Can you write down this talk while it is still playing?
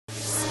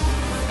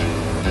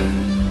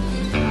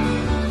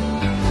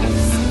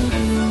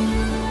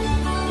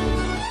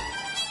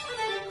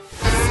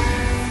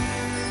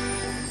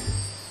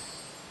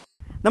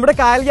നമ്മുടെ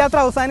കായൽ യാത്ര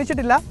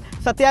അവസാനിച്ചിട്ടില്ല.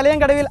 സത്യാലയം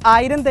കടവിൽ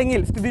 1000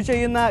 തെങ്ങിൽ സ്ഥിതി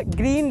ചെയ്യുന്ന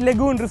ഗ്രീൻ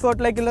ലഗൂൺ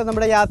റിസോർട്ടിലേക്കുള്ള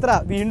നമ്മുടെ യാത്ര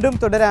വീണ്ടും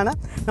തുടരാണ്.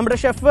 നമ്മുടെ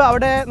ഷെഫ്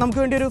അവിടെ നമുക്ക്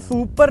വേണ്ടി ഒരു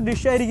സൂപ്പർ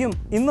ഡിഷായിരിക്കും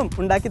ഇന്നും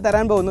ഉണ്ടാക്കി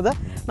തരാൻ പോകുന്നത്.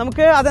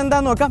 നമുക്ക്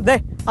അതെന്താന്ന് നോക്കാം. ദേ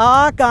ആ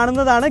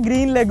കാണുന്നതാണ്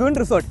ഗ്രീൻ ലഗൂൺ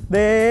റിസോർട്ട്.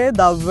 ദേ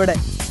ദവിടെ.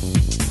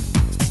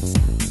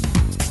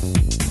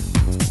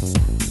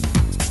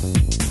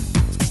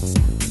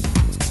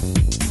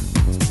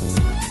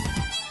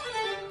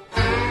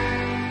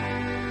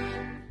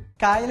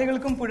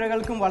 കായലുകൾക്കും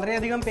പുഴകൾക്കും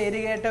വളരെയധികം പേര്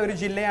കേട്ട ഒരു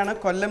ജില്ലയാണ്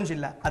കൊല്ലം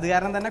ജില്ല. അത്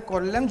കാരണം തന്നെ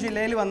കൊല്ലം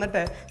ജില്ലയിൽ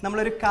വന്നിട്ട്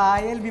നമ്മളൊരു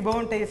കായൽ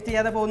വിഭവം ടേസ്റ്റ്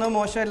ചെയ്യാതെ പോകുന്നത്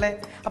മോശമല്ലേ?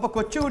 അപ്പോൾ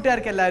കൊച്ചു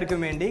കൂട്ടുകാർക്ക് എല്ലാവർക്കും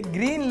വേണ്ടി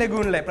ഗ്രീൻ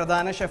ലഗൂണിലെ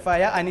പ്രധാന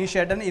ഷെഫായ അനീഷ്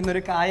ചേട്ടൻ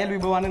ഇന്നൊരു കായൽ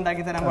വിഭവമാണ്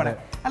ഉണ്ടാക്കി തരാൻ പോണേ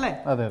അല്ലേ?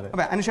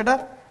 അപ്പൊ അനീഷ് ചേട്ടാ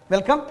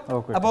വെൽക്കം.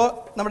 അപ്പോൾ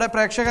നമ്മുടെ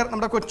പ്രേക്ഷകർ,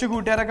 നമ്മുടെ കൊച്ചു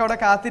കൂട്ടുകാരൊക്കെ അവിടെ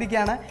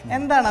കാത്തിരിക്കുകയാണ്.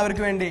 എന്താണ്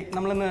അവർക്ക് വേണ്ടി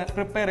നമ്മളിന്ന്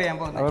പ്രിപ്പയർ ചെയ്യാൻ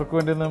പോകുന്നത്? അവർക്ക്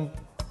വേണ്ടി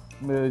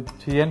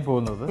ചെയ്യാൻ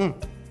പോകുന്നത്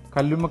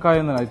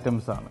കല്ലുമ്മക്കായ എന്ന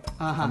ഐറ്റംസ് ആണ്.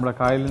 നമ്മുടെ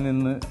കായലിൽ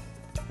നിന്ന്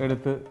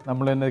എടുത്ത്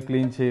നമ്മൾ തന്നെ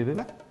ക്ലീൻ ചെയ്ത്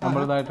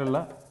നമ്മുടേതായിട്ടുള്ള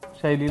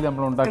ശൈലിയിൽ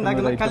നമ്മൾ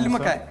ഉണ്ടാക്കുന്ന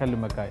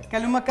കല്ലുമ്മക്കായ.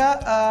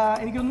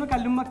 എനിക്ക് തോന്നുന്നു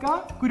കല്ലുമ്മക്ക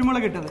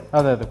കുരുമുളക് ഇട്ടത്.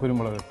 അതെ,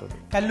 കുരുമുളക് ഇട്ടത്.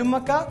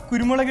 കല്ലുമ്മക്ക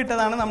കുരുമുളക്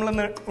ഇട്ടതാണ് നമ്മൾ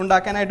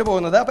ഉണ്ടാക്കാനായിട്ട്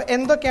പോകുന്നത്. അപ്പൊ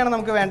എന്തൊക്കെയാണ്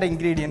നമുക്ക് വേണ്ട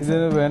ഇൻഗ്രീഡിയൻസ്?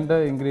 ഇതിന് വേണ്ട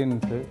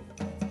ഇൻഗ്രീഡിയൻസ്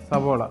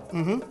സവോള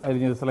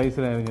അരിഞ്ഞത്,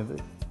 സ്ലൈസിൽ അരിഞ്ഞത്,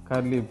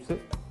 കറി leaves,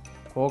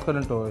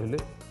 coconut oil,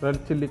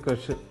 red chilli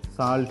crush,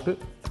 salt,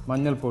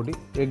 മഞ്ഞൾപ്പൊടി,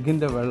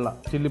 എഗ്ഗിന്റെ വെള്ള,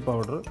 ചില്ലി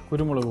പൗഡർ,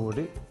 കുരുമുളക്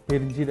പൊടി,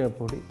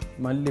 പെരിഞ്ചീരകപ്പൊടി,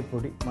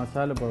 മല്ലിപ്പൊടി,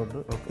 മസാല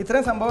പൗഡർ.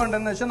 ഇത്രയും സംഭവം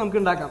ഉണ്ടെന്ന് വെച്ചാൽ നമുക്ക്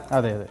ഉണ്ടാക്കാം.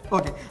 അതെ.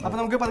 ഓക്കെ, അപ്പൊ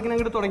നമുക്ക് പതുക്കെ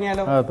അങ്ങോട്ട്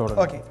തുടങ്ങിയാലോ?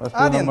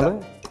 നമ്മള്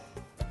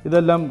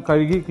ഇതെല്ലാം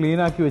കഴുകി ക്ലീൻ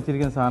ആക്കി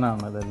വെച്ചിരിക്കുന്ന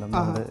സാധനമാണ്. ഇതെല്ലാം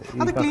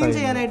ക്ലീൻ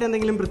ചെയ്യാനായിട്ട്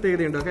എന്തെങ്കിലും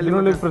പ്രത്യേകതയുണ്ടോ?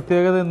 ഇതിനുള്ളിൽ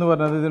പ്രത്യേകത എന്ന്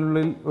പറഞ്ഞത്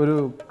ഇതിനുള്ളിൽ ഒരു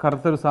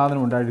കറുത്തൊരു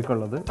സാധനമുണ്ട്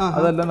അഴുക്കുള്ളത്.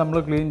 അതെല്ലാം നമ്മൾ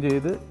ക്ലീൻ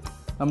ചെയ്ത്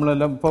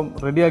നമ്മളെല്ലാം ഇപ്പം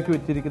റെഡിയാക്കി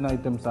വെച്ചിരിക്കുന്ന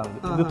ഐറ്റംസ് ആണ്.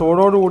 ഇത്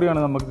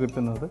തോടോടുകൂടിയാണ് നമുക്ക്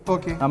കിട്ടുന്നത്.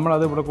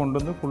 നമ്മളത് ഇവിടെ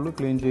കൊണ്ടുവന്ന് ഫുള്ള്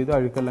ക്ലീൻ ചെയ്ത്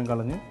അഴുക്കെല്ലാം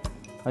കളഞ്ഞ്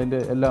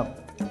അതിന്റെ എല്ലാം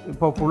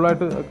ഇപ്പൊ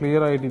ഫുള്ളായിട്ട്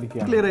ക്ലിയർ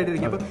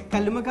ആയിട്ടിരിക്കുകയാണ്. അപ്പൊ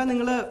കല്ലുമ്മക്ക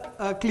നിങ്ങൾ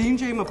ക്ലീൻ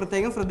ചെയ്യുമ്പോൾ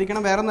പ്രത്യേകം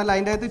ശ്രദ്ധിക്കണം. വേറെ ഒന്നല്ല,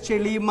 അതിന്റെ അകത്ത്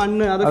ചെളി,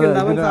 മണ്ണ് അതൊക്കെ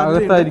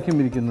അകത്തായിരിക്കും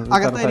ഇരിക്കുന്നത്.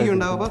 അകത്തായിരിക്കും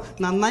ഉണ്ടാവും. അപ്പൊ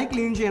നന്നായി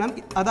ക്ലീൻ ചെയ്യണം.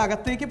 അത്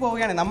അകത്തേക്ക്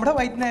പോവുകയാണ്, നമ്മുടെ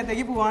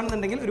വയറ്റിനകത്തേക്ക്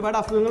പോവാണെന്നുണ്ടെങ്കിൽ ഒരുപാട്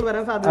അസുഖങ്ങൾ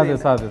വരാൻ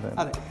സാധ്യത.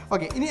 അതെ.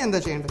 ഓക്കെ, ഇനി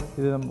എന്താ ചെയ്യേണ്ടത്?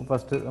 ഇത്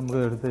ഫസ്റ്റ് നമുക്ക്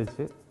എടുത്ത്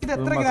വെച്ച്. ഇത്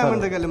എത്ര ഗ്രാം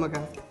ഉണ്ട് കല്ലുമ്മക്ക?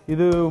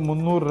 ഇത്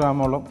 300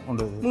 ഗ്രാമോളം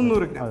ഉണ്ട്.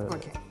 300 ഗ്രാം.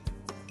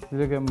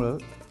 ഇതൊക്കെ നമ്മള്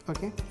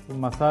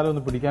മസാല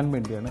ഒന്ന് പിടിക്കാൻ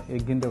വേണ്ടിയാണ്.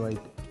 എഗ്ഗിന്റെ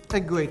വൈറ്റ്,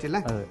 എഗ് വൈറ്റ്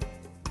അല്ലേ? അതെ.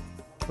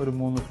 ഒരു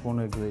 3 സ്പൂൺ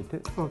എഗ് വൈറ്റ്.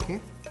 ഓക്കെ.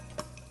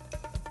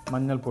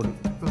 മഞ്ഞൾപ്പൊടി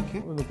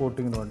ഒന്ന്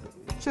കോട്ടിങ്ങിന് വേണ്ടി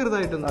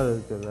ചെറുതായിട്ടൊന്ന്. അതെ,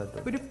 ചെറുതായിട്ട്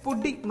ഒരു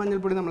പൊടി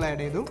മഞ്ഞൾപ്പൊടി നമ്മൾ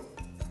ആഡ് ചെയ്തു.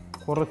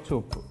 കുറച്ച്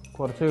ഉപ്പ്,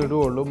 കുറച്ചേ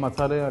ഇടുകയുള്ളൂ.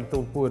 മസാല അടുത്ത്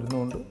ഉപ്പ്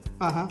വരുന്നതുകൊണ്ട്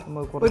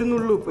ഒരു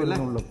നുള്ളുപ്പ്.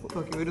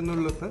 ഒരു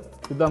നുള്ളുപ്പ്.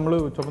 ഇത് നമ്മൾ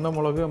ചുവന്ന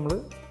മുളക് നമ്മൾ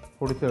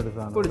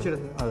പൊടിച്ചെടുത്താണ്.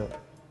 അതെ,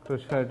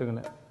 ഫ്രഷ് ആയിട്ട്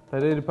ഇങ്ങനെ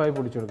തരയിരിപ്പായി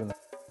പൊടിച്ചെടുക്കുന്നത്.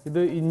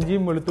 ഇത്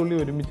ഇഞ്ചിയും വെളുത്തുള്ളി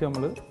ഒരുമിച്ച്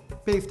നമ്മൾ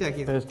പേസ്റ്റ്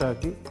ആക്കി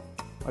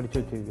അടിച്ചു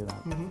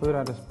വെച്ചിരിക്കുന്നതാണ്. ഒരു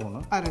അര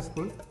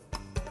സ്പൂൺ.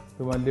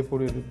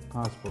 മല്ലിപ്പൊടി ഒരു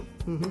 1/4 സ്പൂൺ.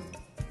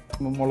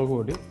 മുളക്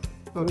പൊടി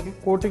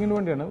കോട്ടിങ്ങിന്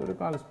വേണ്ടിയാണ് ഒരു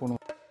 1/4 സ്പൂൺ.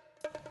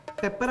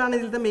 പെപ്പറാണ്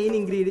ഇതിലത്തെ മെയിൻ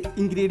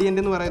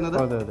ഇൻഗ്രീഡിയന്റ് എന്ന് പറയുന്നത്.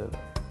 അതെ.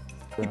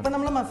 ഇപ്പൊ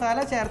നമ്മൾ മസാല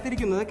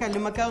ചേർത്തിരിക്കുന്നത്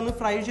കല്ലുമ്മക്ക ഒന്ന്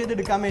ഫ്രൈ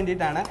ചെയ്തെടുക്കാൻ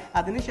വേണ്ടിയിട്ടാണ്.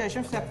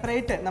 അതിനുശേഷം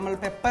സെപ്പറേറ്റ് നമ്മൾ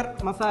പെപ്പർ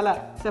മസാല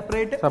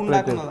സെപ്പറേറ്റ്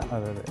ഉണ്ടാക്കുന്നതാണ്.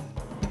 അതെ.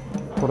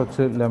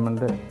 കുറച്ച്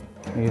ലെമണിന്റെ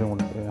നീരും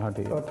കൊണ്ട് ആഡ്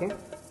ചെയ്യും. ഓക്കെ.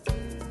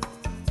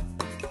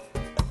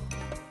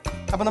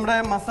 അപ്പൊ നമ്മുടെ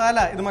മസാല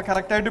ഇത്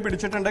കറക്റ്റ് ആയിട്ട്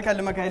പിടിച്ചിട്ടുണ്ട്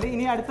കല്ലുമ്മക്കായൽ.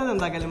 ഇനി അടുത്തത്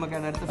എന്താ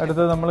കല്ലുമ്മക്കായ?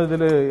 അടുത്തത് നമ്മൾ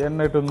ഇതിൽ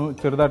എണ്ണയിട്ടൊന്ന്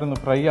ചെറുതായിട്ടൊന്ന്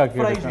ഫ്രൈ ആക്കി.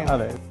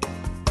 അതെ.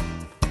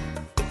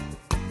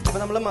 അപ്പൊ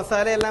നമ്മൾ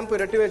മസാല എല്ലാം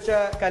പുരട്ടി വെച്ച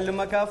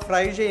കല്ലുമ്മക്ക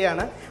ഫ്രൈ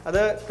ചെയ്യാണ്.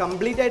 അത്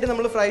കംപ്ലീറ്റ് ആയിട്ട്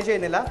നമ്മൾ ഫ്രൈ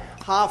ചെയ്യുന്നില്ല,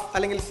 ഹാഫ്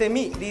അല്ലെങ്കിൽ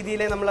സെമി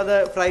രീതിയിലേ നമ്മളത്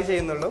ഫ്രൈ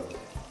ചെയ്യുന്നുള്ളൂ.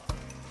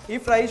 ഈ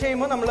ഫ്രൈ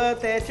ചെയ്യുമ്പോൾ നമ്മൾ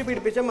തേച്ച്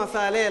പിടിപ്പിച്ച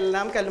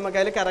മസാലയെല്ലാം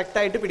കല്ലുമ്മക്കായൽ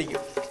കറക്റ്റായിട്ട്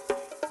പിടിക്കും.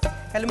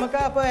 കല്ലുമ്മക്ക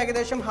അപ്പോൾ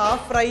ഏകദേശം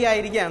ഹാഫ് ഫ്രൈ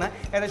ആയിരിക്കുകയാണ്.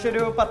 ഏകദേശം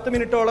ഒരു 10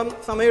 മിനിറ്റോളം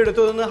സമയം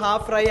എടുത്തു ഒന്ന്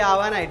ഹാഫ് ഫ്രൈ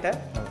ആവാനായിട്ട്.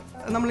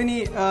 നമ്മളിനി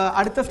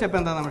അടുത്ത സ്റ്റെപ്പ്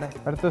എന്താ? നമ്മുടെ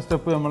അടുത്ത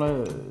സ്റ്റെപ്പ് നമ്മൾ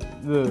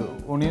ഇത്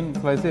ഒണിയൻ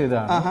സ്ലൈസ്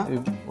ചെയ്താണ്.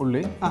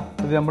 ഉള്ളി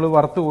ഇത് നമ്മൾ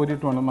വറുത്ത്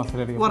കോരിയിട്ട് വേണം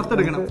മസാല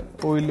വറുത്തെടുക്കണം.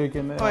 ഓയിലിലേക്ക്.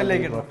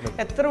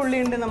 എത്ര ഉള്ളി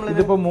ഉണ്ട്? നമ്മൾ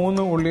ഇതിപ്പോ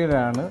 3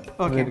 ഉള്ളിയുടെയാണ്.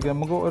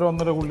 നമുക്ക് ഒരു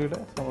 1.5 ഉള്ളിയുടെ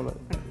സവോള.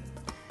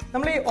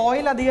 നമ്മൾ ഈ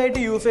ഓയിൽ അധികമായിട്ട്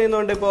യൂസ്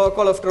ചെയ്യുന്നതുകൊണ്ട് ഇപ്പോൾ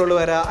കൊളസ്ട്രോൾ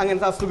വരാം,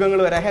 അങ്ങനത്തെ അസുഖങ്ങൾ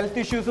വരാം, ഹെൽത്ത്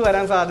ഇഷ്യൂസ്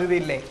വരാൻ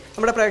സാധ്യതയില്ലേ?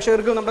 നമ്മുടെ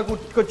പ്രേക്ഷകർക്കും നമ്മുടെ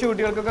കൊച്ചു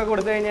കുട്ടികൾക്കൊക്കെ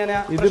കൊടുത്തു കഴിഞ്ഞാൽ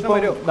ഇതിപ്പോ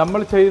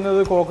നമ്മൾ ചെയ്യുന്നത്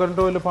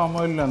കോക്കനട്ട് ഓയിൽ, പാം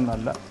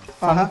ഓയിലൊന്നല്ല,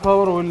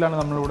 സൺഫ്ലവർ ഓയിലാണ്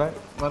നമ്മളിവിടെ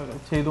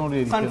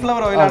ചെയ്തുകൊണ്ടിരിക്കുന്നത്.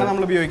 സൺഫ്ലവർ ഓയിലാണ്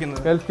നമ്മൾ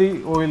ഉപയോഗിക്കുന്നത്. ഹെൽത്തി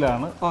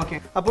ഓയിലാണ്. ഓക്കെ.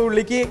 അപ്പോൾ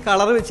ഉള്ളിക്ക്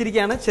കളർ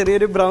വെച്ചിരിക്കുകയാണ്,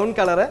 ചെറിയൊരു ബ്രൗൺ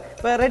കളർ.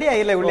 റെഡി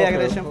ആയില്ലേ ഉള്ളി?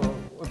 ഏകദേശം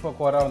ഇപ്പൊ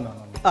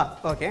കോരാവുന്നതാണ്.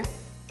 ഓക്കെ.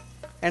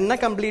 എണ്ണ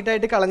കംപ്ലീറ്റ്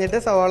ആയിട്ട് കളഞ്ഞിട്ട്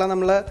സവാള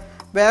നമ്മൾ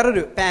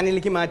വേറൊരു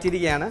പാനിലേക്ക്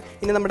മാറ്റിയിരിക്കുകയാണ്.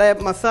 ഇനി നമ്മുടെ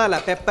മസാല,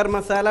 പെപ്പർ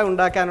മസാല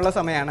ഉണ്ടാക്കാനുള്ള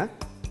സമയമാണ്.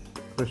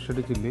 Crush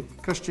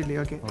chilli.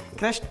 Okay.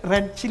 Crush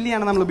red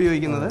ചില്ലിയാണ് നമ്മൾ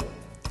ഉപയോഗിക്കുന്നത്.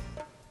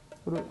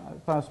 ഒരു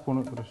 1/4 സ്പൂൺ.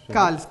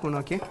 1/4 സ്പൂൺ.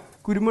 ഓക്കെ.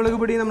 കുരുമുളക്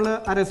പൊടി നമ്മൾ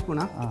 1/2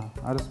 സ്പൂണാണ്.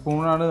 1/2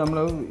 സ്പൂണാണ്. നമ്മൾ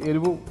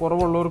എരിവ്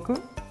കുറവുള്ളവർക്ക്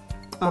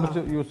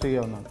കുറച്ച് യൂസ്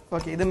ചെയ്യാവുന്നതാണ്.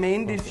 ഓക്കെ, ഇത്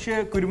മെയിൻ ഡിഷ്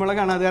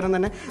കുരുമുളകാണ്. അത് കാരണം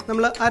തന്നെ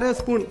നമ്മൾ 1/2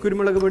 സ്പൂൺ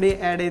കുരുമുളക് പൊടി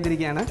ആഡ്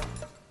ചെയ്തിരിക്കുകയാണ്.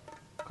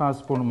 1/4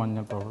 സ്പൂൺ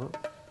മഞ്ഞൾ powder,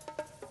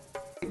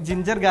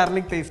 ginger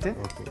garlic paste,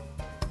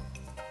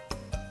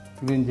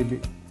 green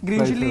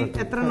chilli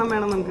എത്ര എണ്ണം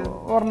വേണം നമുക്ക്?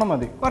 ഒരെണ്ണം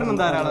മതി. ഒരെണ്ണം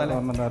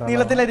ധാരാളം.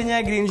 നീളത്തിലരിഞ്ഞ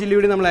ഗ്രീൻ ചില്ലി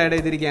കൂടി നമ്മൾ ആഡ്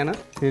ചെയ്തിരിക്കുകയാണ്.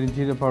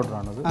 പെരിഞ്ചീരക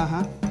പൗഡറാണത്.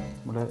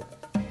 നമ്മുടെ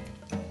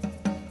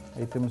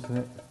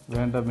ഐറ്റംസിന്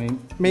വേണ്ട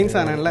മെയിൻ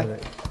സാധനമല്ലേ.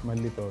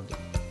 മല്ലി പൗഡർ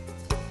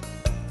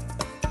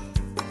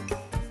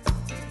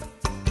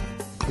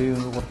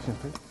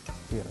കുറച്ചിട്ട്.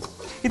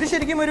 ഇത്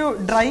ശരിക്കും ഒരു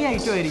ഡ്രൈ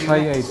ഐറ്റം ആയിരിക്കും.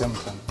 ഡ്രൈ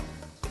ഐറ്റംസ് ആണ്.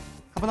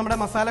 അപ്പോൾ നമ്മുടെ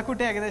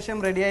മസാലക്കൂട്ട് ഏകദേശം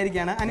റെഡി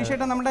ആയിരിക്കുകയാണ്.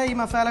 അനീഷേട്ടാ, നമ്മുടെ ഈ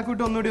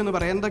മസാലക്കൂട്ട് ഒന്നുകൂടി ഒന്ന്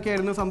പറയാം,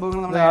 എന്തൊക്കെയായിരുന്നു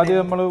സംഭവങ്ങൾ? ആദ്യം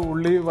നമ്മൾ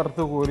ഉള്ളി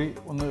വറുത്ത് കോരി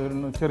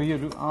ഒന്ന്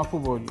ചെറിയൊരു ഹാഫ്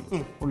ബോയിൽ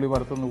ഉള്ളി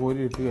വറുത്തൊന്ന്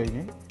കോരി ഇട്ട്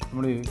കഴിഞ്ഞ്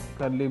നമ്മൾ ഈ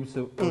കറി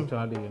ലീവ്സ്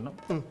ആഡ് ചെയ്യണം.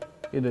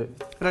 ഇത്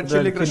റെഡ്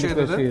ചില്ലി ക്രഷ്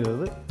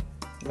ചെയ്തത്,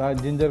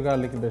 ജിഞ്ചർ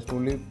ഗാർലിക് പേസ്റ്റ്,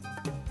 ഉള്ളി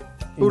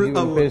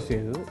പേസ്റ്റ്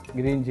ചെയ്തത്,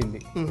 ഗ്രീൻ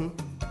ചില്ലി,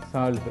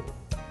 സാൾട്ട്,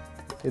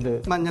 ഇത്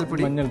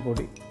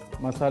മഞ്ഞൾപ്പൊടി,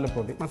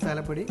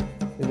 മസാലപ്പൊടി,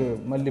 ഇത്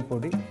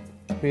മല്ലിപ്പൊടി,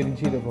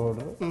 പെരിഞ്ചീരക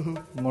പൗഡർ,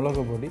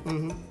 മുളക് പൊടി,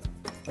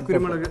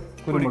 കുരുമുളക്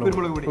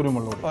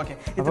പൊടി.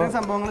 ഇത്രയും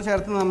സംഭവങ്ങൾ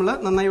ചേർത്ത് നമ്മൾ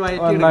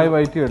നന്നായി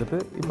വഴറ്റിയെടുത്ത്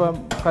ഇപ്പം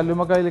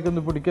കല്ലുമ്മക്കായിലേക്ക്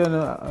ഒന്ന് പിടിക്കാൻ,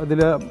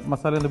 അതിലെ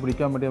മസാല ഒന്ന്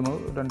പിടിക്കാൻ വേണ്ടി നമ്മൾ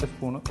 2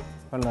 സ്പൂൺ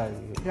വെള്ളം ആഡ്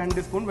ചെയ്യും.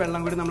 2 സ്പൂൺ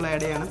വെള്ളം കൂടി നമ്മൾ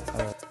ആഡ് ചെയ്യണം.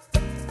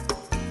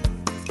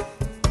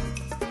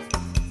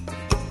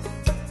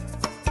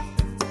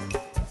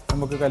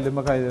 നമുക്ക്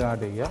കല്ലുമ്മക്കായ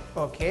ആഡ് ചെയ്യാം.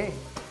 ഓക്കെ,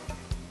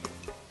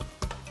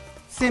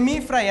 സെമി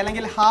ഫ്രൈ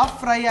അല്ലെങ്കിൽ ഹാഫ്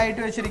ഫ്രൈ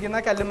ആയിട്ട് വെച്ചിരിക്കുന്ന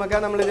കല്ലുമ്മക്ക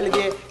നമ്മൾ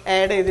ഇതിലേക്ക്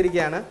ആഡ്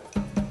ചെയ്തിരിക്കുകയാണ്.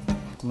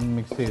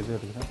 മിക്സ്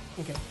ചെയ്തെടുക്കണം.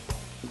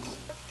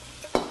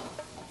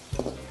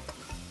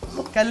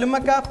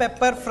 കല്ലുമ്മക്ക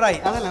പെപ്പർ ഫ്രൈ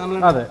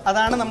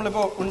അതാണ്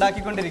നമ്മളിപ്പോൾ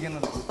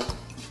ഉണ്ടാക്കിക്കൊണ്ടിരിക്കുന്നത്.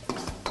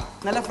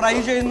 നല്ല ഫ്രൈ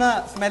ചെയ്യുന്ന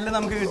സ്മെല്ല്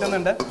നമുക്ക്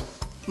കിട്ടുന്നുണ്ട്.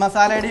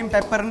 മസാലയുടെയും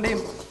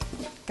പെപ്പറിന്റെയും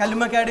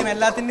കല്ലുമ്മക്കയുടെയും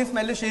എല്ലാത്തിന്റെയും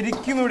സ്മെല്ല്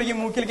ശരിക്കും ഇവിടെ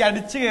മൂക്കിലേക്ക്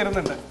അടിച്ചു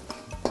കയറുന്നുണ്ട്.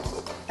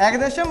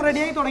 ഏകദേശം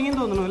റെഡിയായി തുടങ്ങി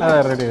തോന്നുന്നു.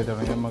 റെഡി ആയി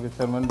തുടങ്ങി. നമുക്ക്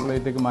സെർവൻ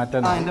പ്ലേറ്റിലേക്ക്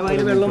മാറ്റാൻ. എന്റെ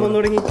വായിൽ വെള്ളം വന്നു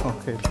തുടങ്ങി.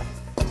 ഓക്കെ,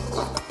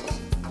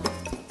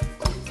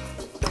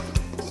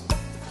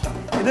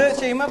 ഇത്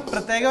ചെയ്യുമ്പോൾ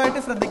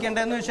പ്രത്യേകമായിട്ട്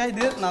ശ്രദ്ധിക്കേണ്ടതെന്ന് വെച്ചാൽ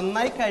ഇത്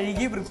നന്നായി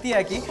കഴുകി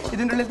വൃത്തിയാക്കി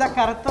ഇതിൻ്റെ ഉള്ളിലത്തെ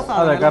കറുത്ത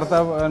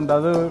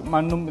അത്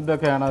മണ്ണും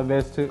ഇതൊക്കെയാണ്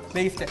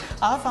വേസ്റ്റ്,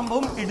 ആ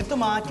സംഭവം എടുത്തു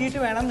മാറ്റിയിട്ട്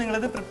വേണം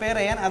നിങ്ങളിത് പ്രിപ്പയർ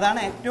ചെയ്യാൻ. അതാണ്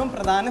ഏറ്റവും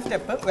പ്രധാന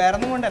സ്റ്റെപ്പ്.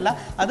 വേറൊന്നും കൊണ്ടല്ല,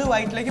 അത്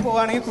വയറ്റിലേക്ക്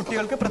പോവുകയാണെങ്കിൽ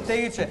കുട്ടികൾക്ക്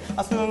പ്രത്യേകിച്ച്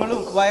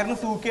അസുഖങ്ങളും വയറിന്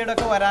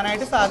സൂക്കേടൊക്കെ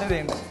വരാനായിട്ട്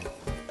സാധ്യതയുണ്ട്.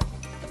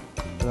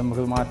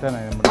 നമുക്ക്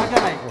മാറ്റാനായി.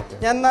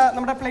 ഞാൻ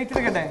നമ്മുടെ പ്ലേറ്റ്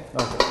എടുക്കട്ടെ.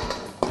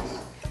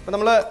 അപ്പോൾ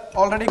നമ്മൾ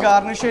ഓൾറെഡി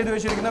ഗാർണിഷ് ചെയ്ത്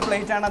വെച്ചിരിക്കുന്ന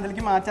പ്ലേറ്റ് ആണ്.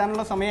 അതിലേക്ക്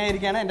മാറ്റാനുള്ള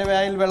സമയമായിരിക്കുകയാണ്. എൻ്റെ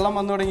വായിൽ വെള്ളം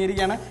വന്നു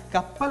തുടങ്ങിയിരിക്കുകയാണ്.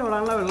 കപ്പൽ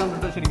വിടാനുള്ള വെള്ളം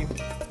കിട്ടും ശരിക്കും.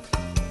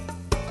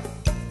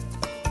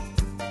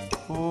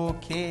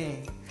 ഓക്കെ,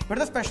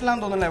 ഇവിടുത്തെ സ്പെഷ്യൽ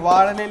ആണെന്ന് തോന്നുന്നല്ലേ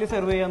വാഴയിലയിൽ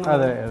സെർവ് ചെയ്യാൻ.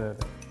 അതെ,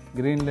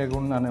 ഗ്രീൻ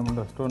ലേഗൂൺ എന്നാണ്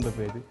നമ്മുടെ റെസ്റ്റോറന്റ്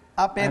പേര്.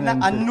 ആ പേരിനെ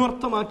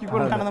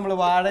അന്വർത്ഥമാക്കിക്കൊണ്ടാണ് നമ്മൾ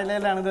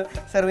വാഴയിലാണ് ഇത്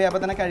സെർവ് ചെയ്യുക.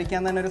 അപ്പോൾ തന്നെ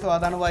കഴിക്കാൻ തന്നെ ഒരു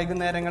സ്വാദാണ്.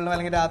 വൈകുന്നേരങ്ങളിലും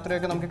അല്ലെങ്കിൽ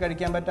രാത്രിയൊക്കെ നമുക്ക്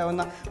കഴിക്കാൻ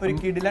പറ്റാവുന്ന ഒരു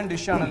കിടിലൻ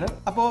ഡിഷാണിത്.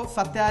 അപ്പോൾ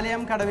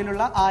സത്യാലയം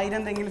കടവിലുള്ള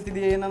 1000 തെങ്ങിൽ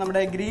സ്ഥിതി ചെയ്യുന്ന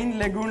നമ്മുടെ ഗ്രീൻ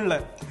ലഗൂണിൽ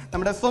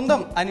നമ്മുടെ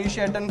സ്വന്തം അനീഷ്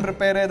ഏട്ടൻ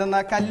പ്രിപ്പയർ ചെയ്തെന്ന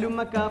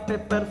കല്ലുമ്മക്ക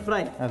പെപ്പർ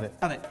ഫ്രൈ,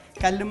 അതെ,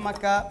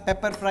 കല്ലുമ്മക്ക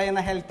പെപ്പർ ഫ്രൈ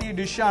എന്ന ഹെൽത്തി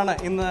ഡിഷാണ്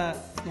ഇന്ന്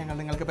ഞങ്ങൾ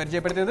നിങ്ങൾക്ക്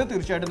പരിചയപ്പെടുത്തിയത്.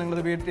 തീർച്ചയായിട്ടും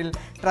നിങ്ങളിത് വീട്ടിൽ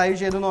ട്രൈ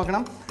ചെയ്ത്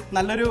നോക്കണം.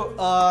 നല്ലൊരു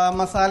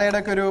മസാലയുടെ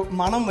ഒക്കെ ഒരു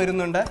മണം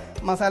വരുന്നുണ്ട്.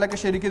 മസാല ഒക്കെ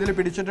ശരിക്കും ഇതിൽ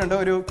പിടിച്ചിട്ടുണ്ട്.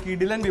 ഒരു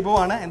കിടിലൻ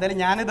വിഭവമാണ്. എന്തായാലും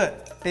ഞാനിത്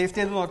ടേസ്റ്റ്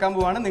ചെയ്ത് നോക്കാൻ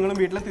പോവാണ്. നിങ്ങളും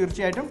വീട്ടിൽ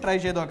തീർച്ചയായിട്ടും ട്രൈ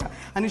ചെയ്ത് നോക്കാം.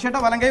 അനീഷേട്ട,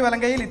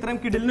 വലങ്കയിൽ ഇത്രയും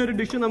കിടിലിനൊരു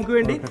ഡിഷ് നമുക്ക്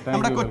വേണ്ടി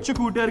നമ്മുടെ കൊച്ചു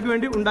കൂട്ടുകാർക്ക്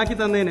വേണ്ടി ഉണ്ടാക്കി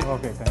തന്നതിന്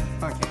ഓക്കെ.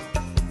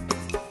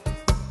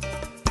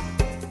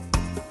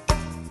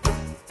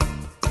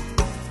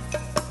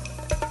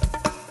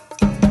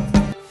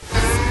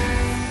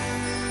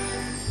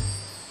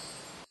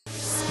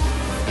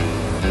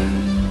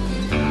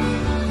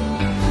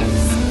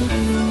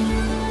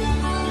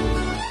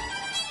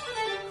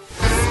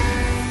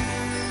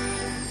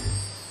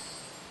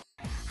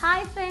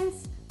 ഹായ്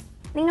ഫ്രണ്ട്സ്,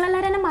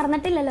 നിങ്ങളെല്ലാവരും എന്നെ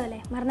മറന്നിട്ടില്ലല്ലോ അല്ലേ?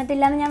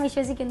 മറന്നിട്ടില്ല എന്ന് ഞാൻ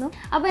വിശ്വസിക്കുന്നു.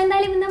 അപ്പോൾ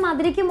എന്തായാലും ഇന്ന്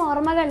മധുരിക്കും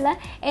ഓർമ്മകളിൽ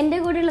എൻ്റെ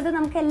കൂടെ ഉള്ളത്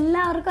നമുക്ക്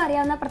എല്ലാവർക്കും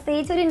അറിയാവുന്ന,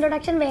 പ്രത്യേകിച്ച് ഒരു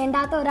ഇൻട്രൊഡക്ഷൻ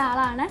വേണ്ടാത്ത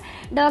ഒരാളാണ്.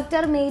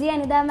 Doctor Mary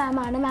Anitha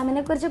മാമാണ്.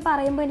 മാമിനെ കുറിച്ച്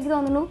പറയുമ്പോൾ എനിക്ക്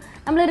തോന്നുന്നു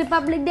നമ്മൾ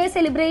റിപ്പബ്ലിക് ഡേ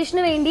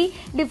സെലിബ്രേഷന് വേണ്ടി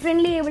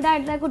ഡിഫറെൻ്റ്ലി എവിടെ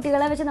ആയിട്ടുള്ള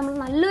കുട്ടികളെ വെച്ച് നമ്മൾ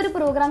നല്ലൊരു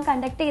പ്രോഗ്രാം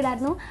കണ്ടക്ട്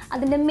ചെയ്തായിരുന്നു.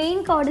 അതിൻ്റെ മെയിൻ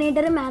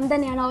കോർഡിനേറ്റർ മാം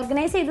തന്നെയാണ്,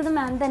 ഓർഗനൈസ് ചെയ്തത്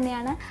മാം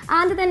തന്നെയാണ്.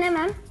 ആദ്യം തന്നെ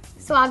മാം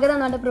സ്വാഗതം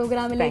നമ്മുടെ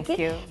പ്രോഗ്രാമിലേക്ക്.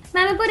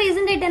 മാം ഇപ്പോൾ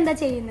റീസെന്റ് ആയിട്ട് എന്താ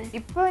ചെയ്യുന്നത്?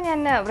 ഇപ്പോൾ ഞാൻ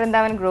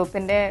വൃന്ദാവൻ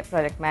ഗ്രൂപ്പിന്റെ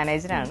പ്രൊജക്ട്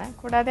മാനേജറാണ്.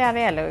 കൂടാതെ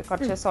അറിയാലോ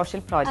കുറച്ച്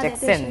സോഷ്യൽ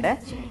പ്രോജക്ട്സ് ഉണ്ട്.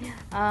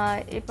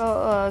 ഇപ്പോൾ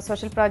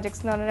സോഷ്യൽ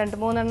പ്രോജക്ട്സ് എന്ന് പറഞ്ഞാൽ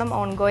 2-3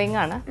 ഓൺഗോയിങ്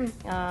ആണ്.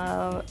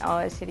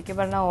 ശരിക്കും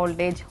പറഞ്ഞാൽ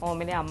ഓൾഡ് ഏജ്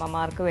ഹോമിലെ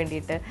അമ്മമാർക്ക്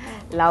വേണ്ടിയിട്ട്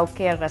ലവ്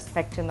കെയർ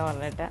റെസ്പെക്റ്റ് എന്ന്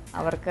പറഞ്ഞിട്ട്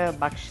അവർക്ക്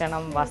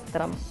ഭക്ഷണം,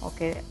 വസ്ത്രം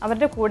ഒക്കെ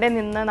അവരുടെ കൂടെ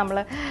നിന്ന് നമ്മൾ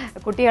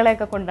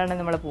കുട്ടികളെയൊക്കെ കൊണ്ടാണ്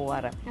നമ്മൾ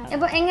പോവാറ്.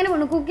 അപ്പോൾ എങ്ങനെ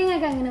പോകണം? കുക്കിംഗ്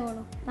ഒക്കെ എങ്ങനെ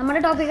പോകണം?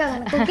 നമ്മുടെ ടോപ്പിക്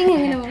ആണ് കുക്കിംഗ്.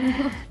 എങ്ങനെ പോകണം?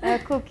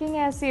 കുക്കിംഗ്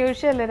ആസ്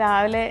യൂഷ്വൽ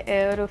രാവിലെ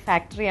ഒരു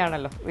ഫാക്ടറി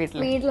ആണല്ലോ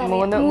വീട്ടില്.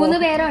 മൂന്ന്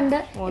പേരുണ്ട്.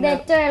 ഇത്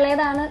ഏറ്റവും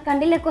ഇളയതാണ്.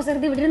 കണ്ടില്ലേ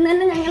കുസൃതി, ഇവിടെ നിന്ന്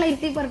തന്നെ ഞങ്ങൾ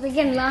എത്തി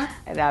പറപ്പിക്കണില്ല.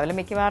 രാവിലെ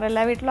മിക്കവാറും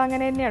എല്ലാ വീട്ടിലും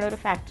അങ്ങനെ തന്നെയാണ്, ഒരു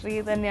ഫാക്ടറി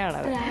തന്നെയാണ്.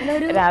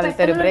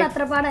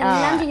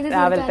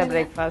 രാവിലത്തെ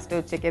ബ്രേക്ക്ഫാസ്റ്റ്,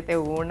 ഉച്ചക്കത്തെ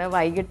ഊണ്,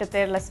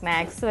 വൈകിട്ടത്തെ ഉള്ള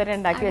സ്നാക്സ് വരെ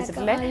ഉണ്ടാക്കി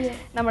വെച്ചിട്ടില്ലേ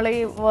നമ്മൾ ഈ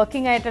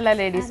വർക്കിംഗ് ആയിട്ടുള്ള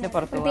ലേഡീസിന്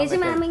പുറത്തു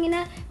പോകാൻ.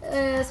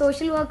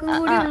 സോഷ്യൽ വർക്കും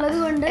കൂടി ഉള്ളത്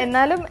കൊണ്ട്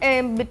എന്നാലും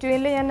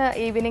ബിറ്റ്വീനിൽ ഞാൻ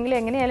ഈവനിങ്ങിൽ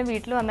എങ്ങനെയായാലും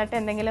വീട്ടിൽ വന്നിട്ട്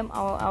എന്തെങ്കിലും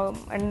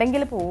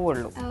ഉണ്ടെങ്കിൽ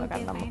പോവുള്ളൂ.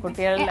 കാരണം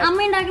കുട്ടികളുടെ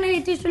അമ്മ ഉണ്ടാക്കുന്ന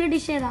ഏറ്റവും ഇഷ്ടമുള്ള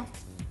ഡിഷ് ഏതാ?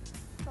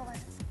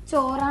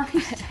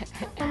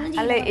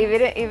 അല്ല,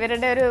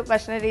 ഇവരുടെ ഒരു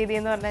ഭക്ഷണ രീതി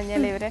എന്ന് പറഞ്ഞു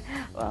കഴിഞ്ഞാൽ ഇവര്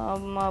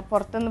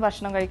പുറത്തുനിന്ന്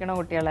ഭക്ഷണം കഴിക്കണ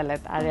കുട്ടികളല്ല.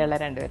 താഴെയുള്ള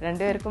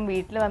രണ്ടുപേർക്കും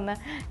വീട്ടിൽ വന്ന്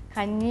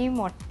കഞ്ഞിയും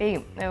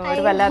മുട്ടയും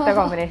ഒരു വല്ലാത്ത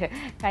കോമ്പിനേഷൻ.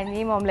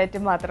 കഞ്ഞിയും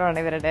ഓംലെറ്റും മാത്രമാണ്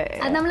ഇവരുടെ.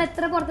 നമ്മൾ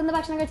എത്ര പുറത്തുനിന്ന്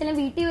ഭക്ഷണം കഴിച്ചാലും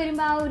വീട്ടിൽ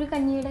വരുമ്പോ ആ ഒരു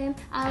കഞ്ഞിയുടെയും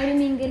ആ ഒരു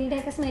മീൻകറിയുടെ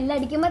ഒക്കെ സ്മെല്ല്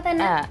അടിക്കുമ്പോ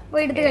തന്നെ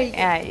എടുത്ത്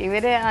കഴിക്കും.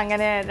 ഇവര്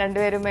അങ്ങനെ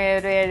രണ്ടുപേരും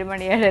ഒരു 7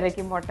 മണി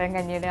 7:30 മുട്ടയും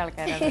കഞ്ഞിയുടെ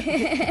ആൾക്കാരാണ്.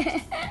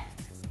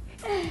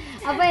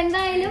 അപ്പൊ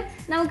എന്തായാലും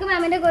നമുക്ക്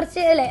മാമിന്റെ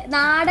കുറച്ച് അല്ലെ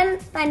നാടൻ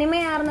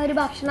തനിമയാർന്ന ഒരു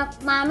ഭക്ഷണം,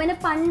 മാമിന്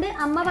പണ്ട്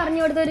അമ്മ പറഞ്ഞു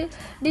കൊടുത്ത ഒരു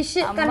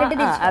ഡിഷ്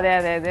കണ്ടിട്ട്. അതെ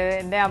അതെ അതെ,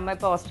 എന്റെ അമ്മ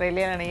ഇപ്പൊ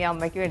ഓസ്ട്രേലിയയിലാണ്. ഈ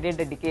അമ്മയ്ക്ക് വേണ്ടി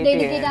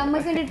ഡെഡിക്കേറ്റ്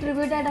അമ്മയ്ക്ക് വേണ്ടി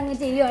ട്രിബ്യൂട്ട് ആയിട്ട് അങ്ങ്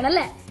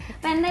ചെയ്യുവാണല്ലേ.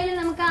 അപ്പൊ എന്തായാലും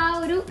നമുക്ക് ആ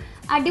ഒരു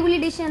അടിപൊളി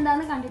ഡിഷ്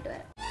എന്താന്ന് കണ്ടിട്ട്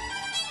വരാം.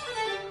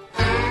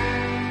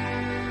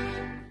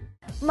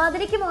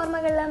 മധുരയ്ക്കും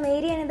ഓർമ്മകളിലെ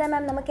മേരി അനിത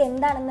മാം നമുക്ക്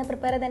എന്താണെന്ന്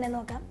പ്രിപ്പയർ തന്നെ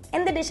നോക്കാം.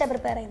 എന്ത് ഡിഷാ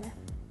പ്രിപ്പയർ ചെയ്യുന്നത്?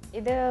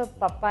 ഇത്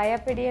പപ്പായ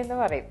പിടി എന്ന്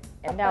പറയും.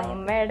 എന്റെ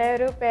അമ്മയുടെ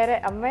ഒരു പേര്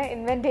അമ്മ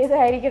ഇൻവെന്റ്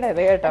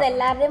ചെയ്തായിരിക്കണത് കേട്ടോ.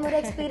 എല്ലാവരുടെയും ഒരു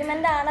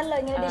എക്സ്പെരിമെന്റ് ആണല്ലോ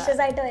ഇങ്ങനെ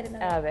ഡിഷസ് ആയിട്ട്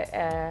വരുന്നത്. അതെ,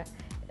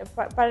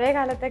 പഴയ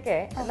കാലത്തൊക്കെ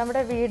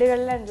നമ്മുടെ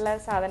വീടുകളിലുള്ള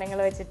സാധനങ്ങൾ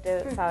വെച്ചിട്ട്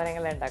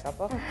സാധനങ്ങൾ ഉണ്ടാക്കും.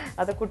 അപ്പോൾ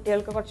അത്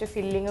കുട്ടികൾക്ക് കുറച്ച്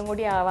ഫില്ലിങ്ങും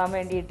കൂടി ആവാൻ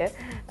വേണ്ടിയിട്ട്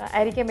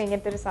ആയിരിക്കും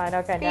ഇങ്ങനത്തെ ഒരു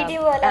സാധനമൊക്കെ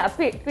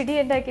പിടി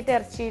ഉണ്ടാക്കിയിട്ട്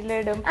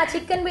ഇറച്ചിയിലിടും.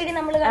 ചിക്കൻ പിടി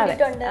നമ്മൾ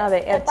കണ്ടിട്ടുണ്ട്. അതെ,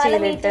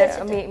 ഇറച്ചിയിലിട്ട്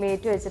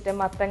മീറ്റ് വെച്ചിട്ട്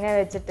മത്തങ്ങ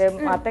വെച്ചിട്ട്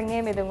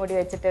മത്തങ്ങയും ഇതും കൂടി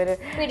വെച്ചിട്ട് ഒരു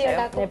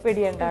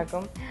പിടി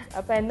ഉണ്ടാക്കും.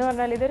 അപ്പൊ എന്ന്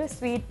പറഞ്ഞാൽ ഇതൊരു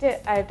സ്വീറ്റ്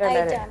ആയിട്ടുള്ള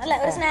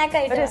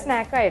ഒരു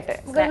സ്നാക്കായിട്ട്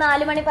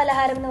 4 മണി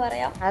പലഹാരം എന്ന്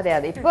പറയാം. അതെ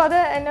അതെ, ഇപ്പൊ അത്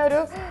എന്നെ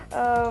ഒരു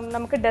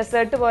നമുക്ക്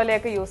ഡെസേർട്ട്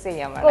പോലെയൊക്കെ യൂസ്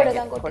ചെയ്യാൻ.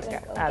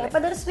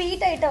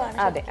 സ്വീറ്റ് ഐറ്റമാണ്.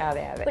 അതെ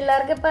അതെ അതെ,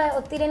 പിള്ളേർക്ക് ഇപ്പൊ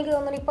ഒത്തിരി എനിക്ക്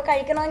തോന്നുന്നു ഇപ്പൊ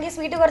കഴിക്കണമെങ്കിൽ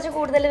സ്വീറ്റ് കുറച്ച്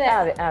കൂടുതൽ വേണം.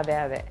 അതെ അതെ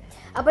അതെ.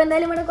 അപ്പൊ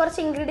എന്തായാലും ഇവിടെ കുറച്ച്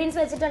ഇൻഗ്രീഡിയൻസ്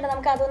വെച്ചിട്ടുണ്ട്,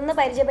 നമുക്ക് അതൊന്ന്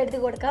പരിചയപ്പെടുത്തി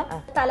കൊടുക്കാം.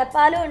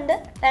 തലപ്പാലും ഉണ്ട്,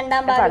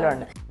 രണ്ടാം പാലും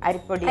ഉണ്ട്,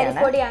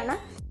 അരിപ്പൊടിയാണ്,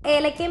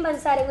 ഏലക്കയും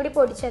പഞ്ചസാരയും കൂടി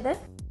പൊടിച്ചത്,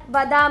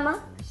 ബദാം,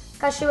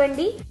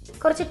 കശുവണ്ടി,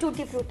 കുറച്ച്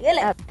ടൂട്ടി ഫ്രൂട്ടി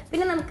അല്ലെ.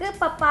 പിന്നെ നമുക്ക്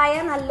പപ്പായ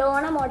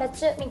നല്ലോണം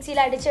ഉടച്ച്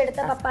മിക്സിയിൽ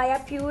അടിച്ചെടുത്ത പപ്പായ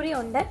പ്യൂരി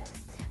ഉണ്ട്,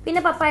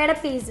 പിന്നെ പപ്പായയുടെ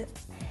പീസ്,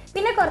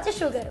 പിന്നെ കുറച്ച്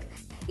ഷുഗറും.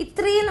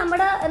 ഇത്രയും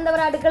നമ്മുടെ എന്താ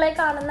പറയുക അടുക്കളയിൽ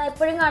കാണുന്ന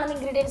എപ്പോഴും കാണുന്ന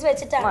ഇൻഗ്രീഡിയൻസ്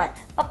വെച്ചിട്ടാണ്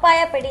പപ്പായ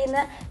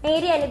പിടിന്ന്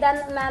മേരി അനിത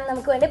മാം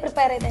നമുക്ക് വേണ്ടി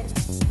പ്രിപ്പയർ ചെയ്തായിരുന്നു.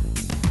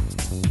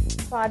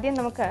 ആദ്യം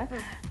നമുക്ക്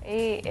ഈ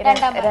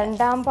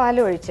രണ്ടാം പാൽ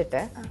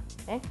ഒഴിച്ചിട്ട്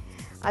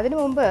അതിനു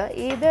മുമ്പ്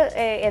ഇത്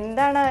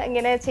എന്താണ്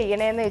ഇങ്ങനെ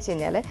ചെയ്യണേന്ന് വെച്ച്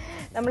കഴിഞ്ഞാല്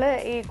നമ്മള്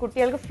ഈ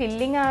കുട്ടികൾക്ക്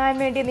ഫില്ലിങ് ആകാൻ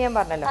വേണ്ടി ഞാൻ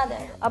പറഞ്ഞല്ലോ.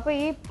 അപ്പൊ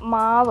ഈ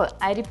മാവ്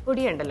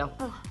അരിപ്പൊടി ഉണ്ടല്ലോ,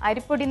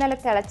 അരിപ്പൊടി നല്ല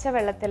തിളച്ച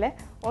വെള്ളത്തില്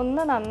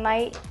ഒന്ന്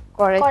നന്നായി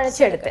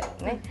കുഴച്ചെടുത്ത്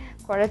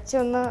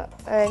കുഴച്ചൊന്ന്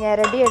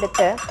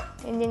ഞെരടിയെടുത്ത്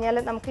കഴിഞ്ഞാൽ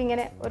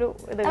നമുക്കിങ്ങനെ ഒരു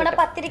ഇത്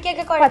പത്തിരിക്ക്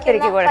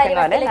കുഴക്കുന്ന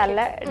പോലെ നല്ല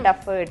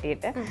ഡഫ്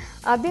കിട്ടിയിട്ട്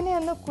അതിനെ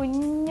ഒന്ന്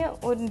കുഞ്ഞ്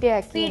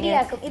ഉരുണ്ടിയാക്കി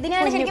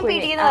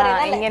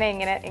ഇങ്ങനെ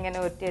ഇങ്ങനെ ഇങ്ങനെ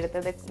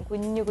ഉരുട്ടിയെടുത്തത്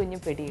കുഞ്ഞു കുഞ്ഞു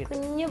പിടി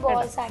കിട്ടും.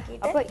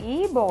 അപ്പൊ ഈ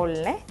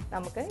ബോളിനെ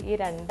നമുക്ക് ഈ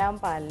രണ്ടാം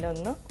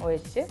പാലിലൊന്ന്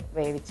ഒഴിച്ച്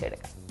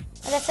വേവിച്ചെടുക്കാം.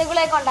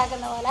 രസഗുളയൊക്കെ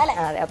ഉണ്ടാക്കുന്ന പോലെ അല്ലേ?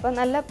 അതെ, അപ്പൊ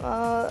നല്ല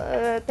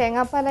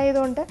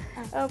തേങ്ങാപ്പാലായതുകൊണ്ട്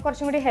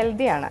കുറച്ചും കൂടി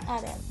ഹെൽത്തിയാണ്.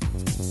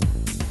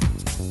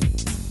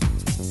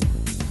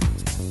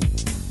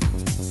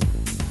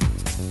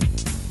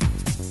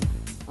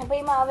 അപ്പൊ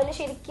ഈ മാവില്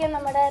ശരിക്കും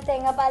നമ്മുടെ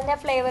തേങ്ങാപ്പാലിന്റെ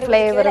ഫ്ലേവർ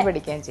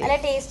പിടിക്കാൻ ചെയ്യും. നല്ല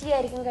ടേസ്റ്റി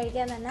ആയിരിക്കും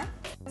കഴിക്കാൻ തന്നെ.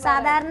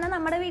 സാധാരണ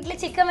നമ്മുടെ വീട്ടില്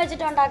ചിക്കൻ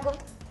വെച്ചിട്ട് ഉണ്ടാക്കും,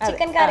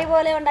 ചിക്കൻ കറി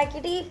പോലെ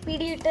ഉണ്ടാക്കിയിട്ട് ഈ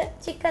പിടിയിട്ട്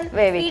ചിക്കൻ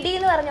പിടി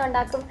എന്ന്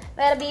പറഞ്ഞുണ്ടാക്കും.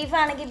 വേറെ ബീഫ്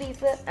ആണെങ്കിൽ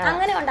ബീഫ്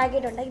അങ്ങനെ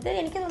ഉണ്ടാക്കിയിട്ടുണ്ട്. ഇത്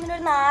എനിക്ക് തോന്നുന്നു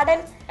ഒരു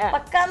നാടൻ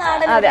പക്കാ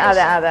നാടൻ.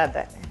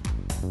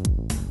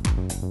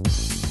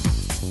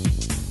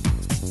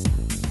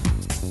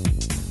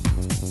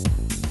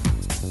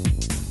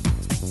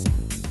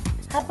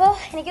 അപ്പൊ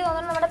എനിക്ക്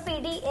തോന്നുന്നു നമ്മുടെ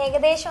പിടി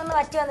ഏകദേശം ഒന്ന്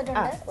വറ്റി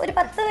വന്നിട്ടുണ്ട്. ഒരു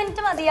 10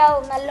 മിനിറ്റ്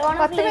മതിയാവും. നല്ലോണം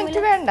 10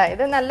 മിനിറ്റ് വേണ്ട,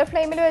 ഇത് നല്ല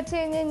ഫ്ലെയിമിൽ വെച്ച്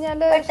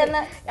കഴിഞ്ഞാൽ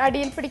പെട്ടെന്ന്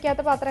അടിയിൽ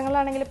പിടിക്കാത്ത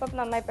പാത്രങ്ങളാണെങ്കിൽ ഇപ്പൊ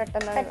നന്നായി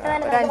പെട്ടെന്ന്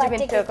 5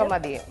 മിനിറ്റ് ഒക്കെ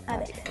മതി.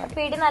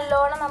 പിടി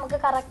നല്ലോണം നമുക്ക്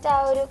കറക്റ്റ് ആ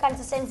ഒരു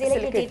കൺസിസ്റ്റൻസിയിൽ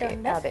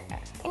കിട്ടിയിട്ടുണ്ട്.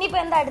 ഇനിയിപ്പോ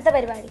എന്താ അടുത്ത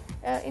പരിപാടി?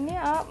 ഇനി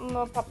ആ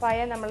പപ്പായ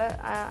നമ്മള്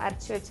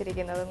അരച്ചു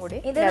വെച്ചിരിക്കുന്നതും കൂടി,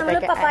 ഇത് നമ്മള്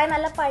പപ്പായ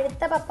നല്ല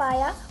പഴുത്ത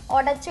പപ്പായ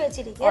ഉടച്ചു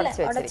വെച്ചിരിക്കും അല്ലെ,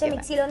 ഉടച്ച്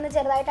മിക്സിയിൽ ഒന്ന്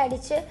ചെറുതായിട്ട്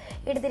അടിച്ച്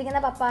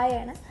എടുത്തിരിക്കുന്ന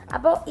പപ്പായയാണ്.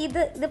 അപ്പൊ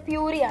ഇത്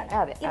പ്യൂരിയാണ്,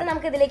 ഇത്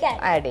നമുക്ക് ഇതിലേക്ക്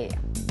ആഡ് ചെയ്യാം.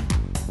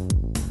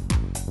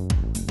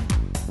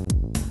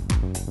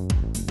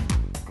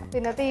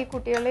 പിന്നത്തെ ഈ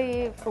കുട്ടികൾ ഈ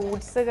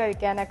ഫ്രൂട്ട്സ്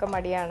കഴിക്കാനൊക്കെ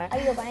മടിയാണ്,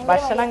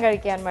 ഭക്ഷണം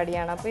കഴിക്കാൻ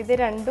മടിയാണ്. അപ്പൊ ഇത്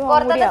രണ്ടും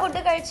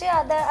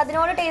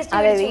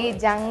അതായത് ഈ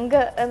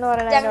ജങ്ക് എന്ന്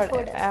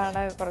പറയുന്നതിനോട്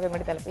ആണ് കുറച്ചും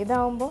കൂടി താല്പര്യം.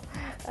 ഇതാവുമ്പോ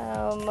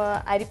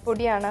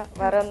അരിപ്പൊടിയാണ്,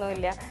 വേറെ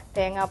ഒന്നുമില്ല,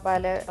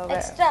 തേങ്ങാപ്പാല്,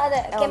 ഒന്നുമില്ല,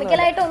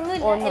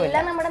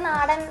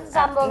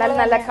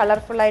 നല്ല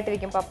കളർഫുൾ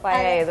ആയിട്ടിരിക്കും പപ്പായ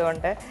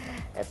ആയതുകൊണ്ട്.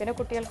 പിന്നെ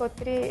കുട്ടികൾക്ക്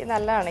ഒത്തിരി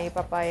നല്ലതാണ് ഈ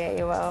പപ്പായ.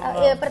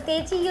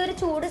 പ്രത്യേകിച്ച് ഈ ഒരു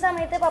ചൂട്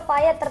സമയത്ത്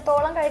പപ്പായ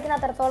എത്രത്തോളം കഴിക്കുന്ന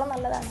അത്രത്തോളം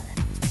നല്ലതാണ്.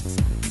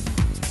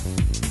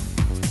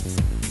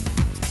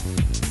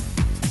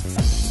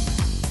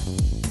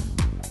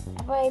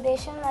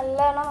 ഏകദേശം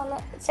നല്ലോണം ഒന്ന്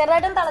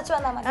ചെറുതായിട്ടും തിളച്ചു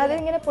വന്നാൽ മതി. അത്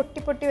ഇങ്ങനെ പൊട്ടി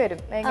പൊട്ടി വരും.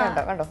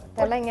 കണ്ടോ കണ്ടോ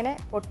തെള്ള ഇങ്ങനെ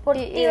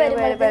പൊട്ടി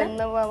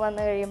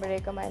വന്ന്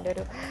കഴിയുമ്പോഴേക്കും അതിന്റെ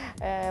ഒരു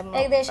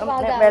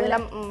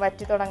വെള്ളം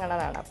വറ്റി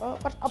തുടങ്ങണതാണ്. അപ്പൊ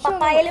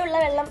പപ്പായയിലുള്ള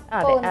വെള്ളം.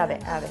 അതെ അതെ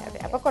അതെ അതെ.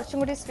 അപ്പൊ കുറച്ചും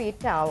കൂടി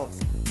സ്വീറ്റ് ആവും.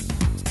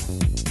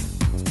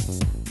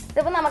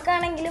 ഇതിപ്പോ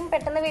നമുക്കാണെങ്കിലും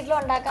പെട്ടെന്ന് വീട്ടിൽ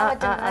ഉണ്ടാക്കാൻ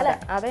പറ്റും.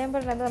 അതെ ഞാൻ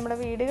പറഞ്ഞത് നമ്മുടെ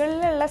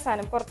വീടുകളിലുള്ള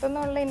സാധനം,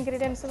 പുറത്തുനിന്നുള്ള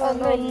ഇൻഗ്രീഡിയൻസ്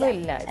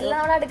ഒന്നുമില്ല. എല്ലാം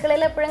നമ്മുടെ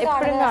അടുക്കളയിൽ എപ്പോഴും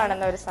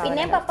കാണുന്ന ഒരു സാധനം.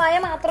 പിന്നെ പപ്പായ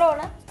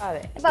മാത്രമാണ്.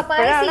 അതെ,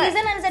 പപ്പായ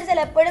സീസൺ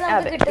അനുസരിച്ചല്ല എപ്പോഴും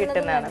നമുക്ക്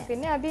കിട്ടുന്നതാണ്.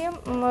 പിന്നെ അധികം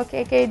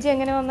kg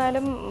എങ്ങനെ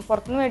വന്നാലും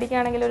പുറത്തുനിന്ന്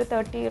മേടിക്കുകയാണെങ്കിൽ ഒരു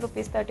 30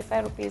 rupees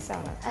 35 rupees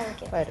ആണ്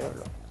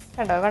വരുള്ളൂ.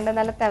 കണ്ടോ കണ്ടോ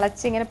നല്ല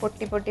തിളച്ച് ഇങ്ങനെ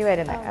പൊട്ടി പൊട്ടി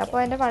വരുന്നത്. അപ്പോൾ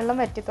അതിന്റെ വെള്ളം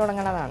വറ്റി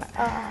തുടങ്ങണതാണ്.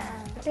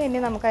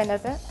 ഇനി നമുക്ക്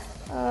അതിനകത്ത്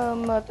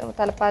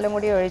തലപ്പാലും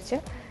കൂടി ഒഴിച്ച്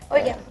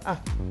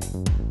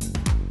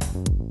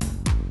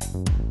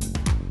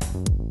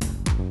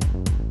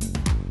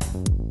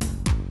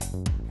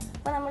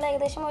അപ്പൊ നമ്മൾ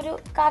ഏകദേശം ഒരു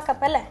 1/4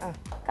 കപ്പ് അല്ലേ?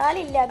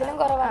 കാലില്ല, അതിലും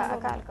കുറവാണ്.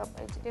 1/4 കപ്പ്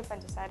വെച്ചിട്ട്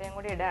പഞ്ചസാരയും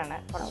കൂടി ഇടാണ്.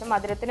 കുറച്ച്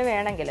മധുരത്തിന്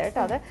വേണമെങ്കിൽ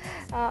കേട്ടോ, അത്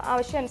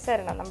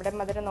ആവശ്യാനുസരണം നമ്മുടെ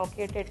മധുരം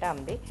നോക്കിയിട്ട് ഇട്ടാൽ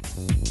മതി.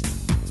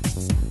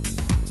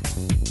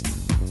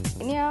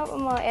 ഇനി ആ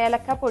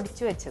ഏലക്ക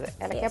പൊടിച്ചു വെച്ചത്,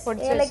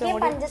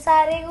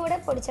 പഞ്ചസാരയും കൂടെ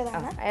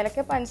പൊടിച്ചതാണ്. ഏലക്ക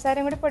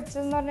പഞ്ചസാരയും കൂടി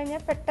പൊടിച്ചതെന്ന് പറഞ്ഞു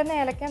കഴിഞ്ഞാൽ പെട്ടെന്ന്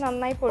ഏലക്ക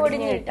നന്നായി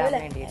പൊടിഞ്ഞ് കിട്ടാൻ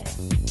വേണ്ടിയിട്ട്.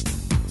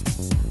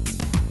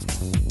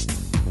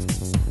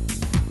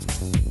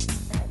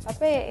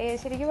 അപ്പൊ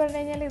ശരിക്കും പറഞ്ഞു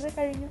കഴിഞ്ഞാൽ ഇത്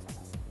കഴിഞ്ഞു.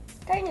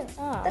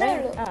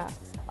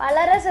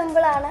 വളരെ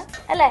സിമ്പിൾ ആണ്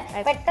അല്ലെ?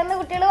 പെട്ടെന്ന്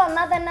കുട്ടികൾ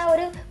വന്നാൽ തന്നെ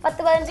ഒരു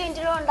 10-15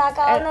 മിനിറ്റിലും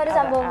ഉണ്ടാക്കാവുന്ന ഒരു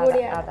സംഭവം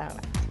കൂടിയാണ്. അതാണ്.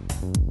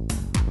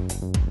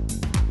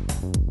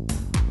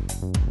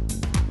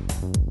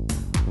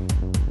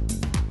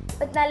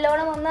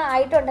 നല്ലോണം ഒന്ന്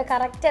ആയിട്ടുണ്ട്,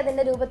 കറക്റ്റ്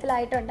അതിന്റെ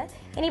രൂപത്തിലായിട്ടുണ്ട്.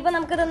 ഇനിയിപ്പോ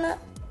നമുക്കിതൊന്ന്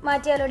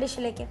മാറ്റിയാലോ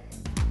ഡിഷിലേക്ക്?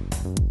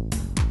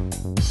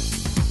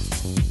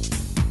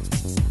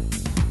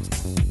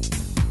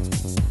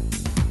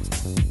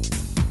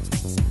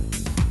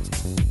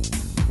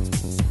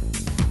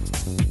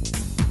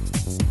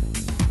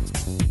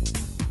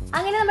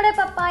 അങ്ങനെ നമ്മുടെ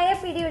പപ്പായ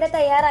പിടി ഇവിടെ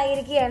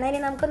തയ്യാറായിരിക്കുകയാണ്. ഇനി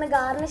നമുക്കൊന്ന്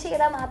ഗാർണിഷ്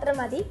ചെയ്താൽ മാത്രം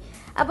മതി.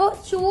 അപ്പോൾ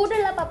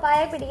ചൂടുള്ള പപ്പായ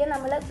പിടിയും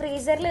നമ്മൾ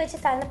ഫ്രീസറിൽ വെച്ച്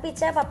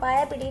തണുപ്പിച്ച പപ്പായ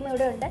പിടിയും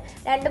ഇവിടെ ഉണ്ട്.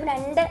 രണ്ടും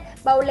 2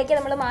 ബൗളിലേക്ക്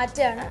നമ്മൾ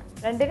മാറ്റുകയാണ്.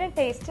 രണ്ടിനും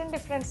ടേസ്റ്റും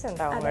ഡിഫറൻസ്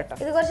ഉണ്ടാവും കേട്ടോ.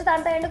 ഇത് കുറച്ച്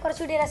തണുത്തായതുകൊണ്ട്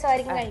കുറച്ചുകൂടി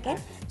രസമായിരിക്കും കഴിക്കാൻ.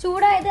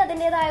 ചൂടായത്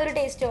അതിൻ്റെതായ ഒരു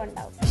ടേസ്റ്റും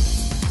ഉണ്ടാവും.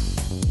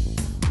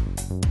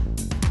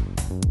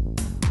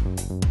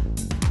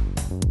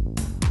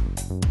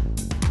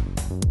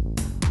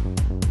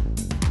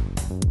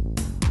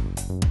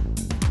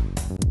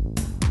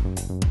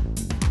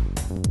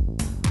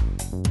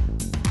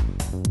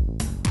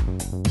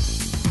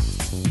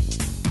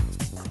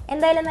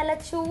 എന്തായാലും നല്ല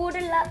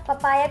ചൂടുള്ള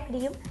പപ്പായ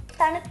പിടിയും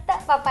തണുത്ത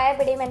പപ്പായ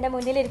പിടിയും എൻ്റെ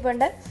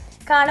മുന്നിലിരിപ്പുണ്ട്.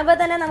 കാണുമ്പോൾ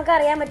തന്നെ നമുക്ക്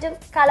അറിയാൻ പറ്റും,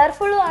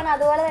 കളർഫുള്ളും ആണ്.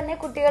 അതുപോലെ തന്നെ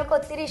കുട്ടികൾക്ക്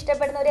ഒത്തിരി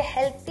ഇഷ്ടപ്പെടുന്ന ഒരു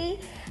ഹെൽത്തി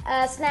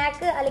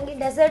സ്നാക്ക് അല്ലെങ്കിൽ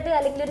ഡെസേർട്ട്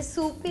അല്ലെങ്കിൽ ഒരു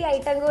സൂപ്പി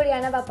ഐറ്റം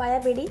കൂടിയാണ് പപ്പായ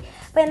പിടി.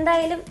 അപ്പോൾ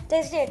എന്തായാലും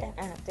ടേസ്റ്റ് ചെയ്യട്ടെ.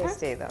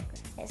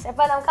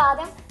 അപ്പോൾ നമുക്ക്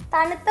ആദ്യം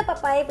തണുത്ത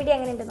പപ്പായ പിടി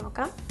എങ്ങനെയുണ്ട്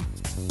നോക്കാം.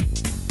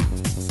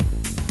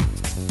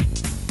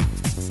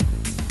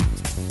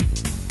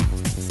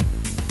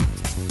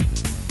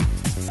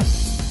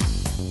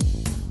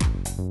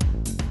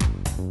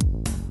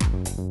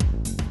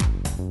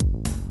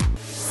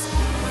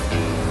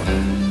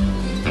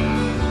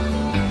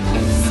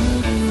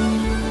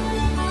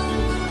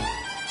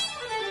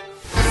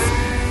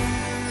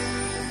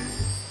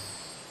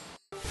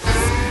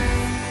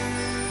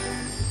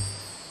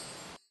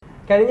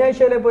 കഴിഞ്ഞ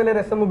ആഴ്ചയിലെ പോലെ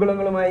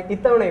രസമുകുളങ്ങളുമായി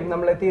ഇത്തവണയും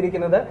നമ്മൾ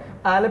എത്തിയിരിക്കുന്നത്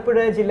ആലപ്പുഴ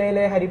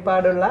ജില്ലയിലെ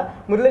ഹരിപ്പാടുള്ള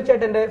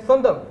മുരളിച്ചേട്ടന്റെ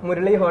സ്വന്തം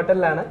മുരളി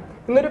ഹോട്ടലിലാണ്.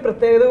 ഇന്നൊരു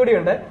പ്രത്യേകത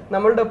കൂടിയുണ്ട്.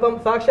 നമ്മളുടെ ഒപ്പം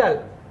സാക്ഷാൽ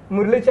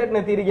മുരളിച്ചേട്ടൻ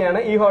എത്തിയിരിക്കുകയാണ്,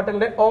 ഈ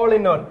ഹോട്ടലിന്റെ ഓൾ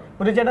ഇൻ ഓൾ.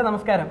 മുരളിച്ചേട്ടൻ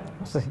നമസ്കാരം.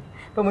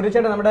 ഇപ്പൊ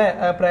മുരളിച്ചേട്ടൻ, നമ്മുടെ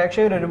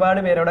പ്രേക്ഷകർ ഒരുപാട്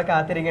പേരവിടെ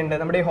കാത്തിരിക്കുന്നുണ്ട്.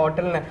 നമ്മുടെ ഈ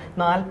ഹോട്ടലിന്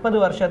 40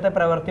 വർഷത്തെ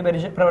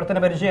പ്രവർത്തന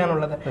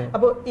പരിചയമാണുള്ളത്.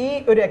 അപ്പോൾ ഈ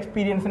ഒരു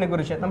എക്സ്പീരിയൻസിനെ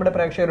കുറിച്ച് നമ്മുടെ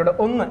പ്രേക്ഷകരോട്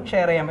ഒന്ന്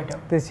ഷെയർ ചെയ്യാൻ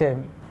പറ്റുമോ?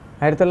 തീർച്ചയായും.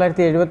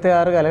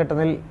 1976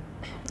 കാലഘട്ടത്തിൽ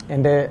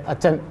എൻ്റെ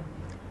അച്ഛൻ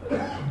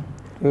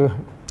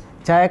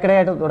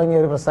ചായക്കടയായിട്ട് തുടങ്ങിയ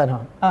ഒരു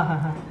പ്രസ്ഥാനമാണ്.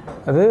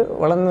 അത്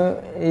വളർന്ന്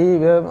ഈ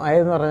വിധം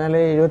ആയെന്ന് പറഞ്ഞാൽ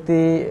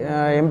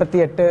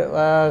 88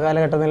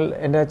 കാലഘട്ടത്തിൽ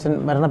എൻ്റെ അച്ഛൻ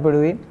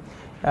മരണപ്പെടുകയും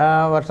ആ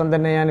വർഷം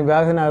തന്നെ ഞാൻ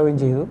വിവാഹനാവുകയും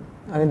ചെയ്തു.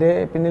 അതിൻ്റെ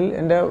പിന്നിൽ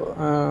എൻ്റെ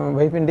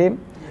വൈഫിൻ്റെയും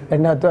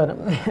എൻ്റെ അധ്വാനം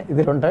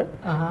ഇതിലുണ്ട്.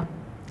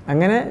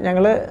 അങ്ങനെ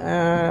ഞങ്ങൾ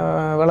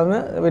വളർന്ന്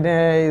പിന്നെ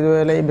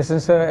ഇതുപോലെ ഈ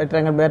ബിസിനസ്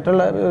രംഗം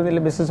മറ്റുള്ള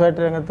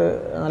ബിസിനസ്സുമായിട്ട് രംഗത്ത്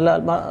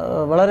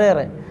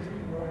വളരെയേറെ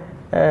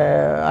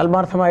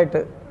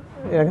ആത്മാർത്ഥമായിട്ട്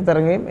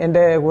രംഗത്തിറങ്ങുകയും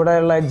എൻ്റെ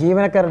കൂടെയുള്ള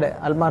ജീവനക്കാരുടെ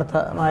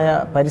ആത്മാർത്ഥമായ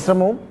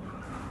പരിശ്രമവും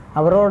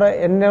അവരോട്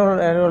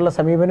എന്നോടുള്ള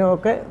സമീപനവും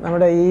ഒക്കെ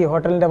നമ്മുടെ ഈ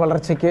ഹോട്ടലിൻ്റെ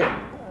വളർച്ചയ്ക്ക്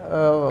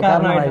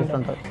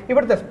കാരണമായിട്ടുണ്ട്.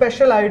 ഇവിടുത്തെ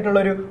സ്പെഷ്യൽ ആയിട്ടുള്ള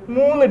ഒരു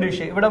 3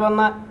 ഡിഷ് ഇവിടെ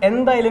വന്നാൽ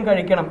എന്തായാലും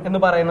കഴിക്കണം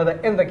എന്ന് പറയുന്നത്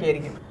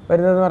എന്തൊക്കെയായിരിക്കും?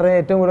 വരുന്നതെന്ന് പറഞ്ഞാൽ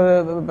ഏറ്റവും കൂടുതൽ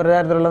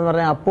പ്രചാരത്തിലുള്ളതെന്ന്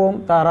പറഞ്ഞാൽ അപ്പവും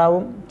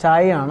താറാവും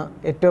ചായയാണ്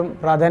ഏറ്റവും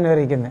പ്രാധാന്യം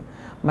അറിയിക്കുന്നത്.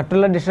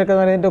 മറ്റുള്ള ഡിഷൊക്കെ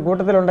ഇതിൻ്റെ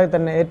കൂട്ടത്തിലുണ്ടെങ്കിൽ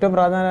തന്നെ ഏറ്റവും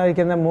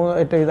പ്രാധാന്യം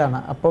ഏറ്റവും ഇതാണ്.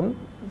 അപ്പം,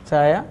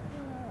 ചായ,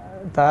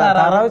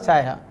 താറാവ്,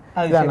 ചായ,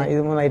 ഇതാണ്.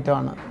 ഇത് 3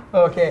 ഐറ്റമാണ്.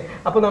 ഓക്കെ,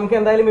 അപ്പൊ നമുക്ക്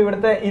എന്തായാലും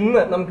ഇവിടുത്തെ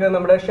ഇന്ന് നമുക്ക്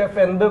നമ്മുടെ ഷെഫ്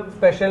എന്ത്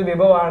സ്പെഷ്യൽ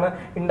വിഭവമാണ്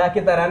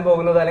ഉണ്ടാക്കി തരാൻ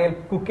പോകുന്നത് അല്ലെങ്കിൽ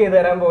കുക്ക് ചെയ്ത്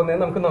തരാൻ പോകുന്നത്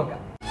നമുക്ക്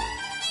നോക്കാം.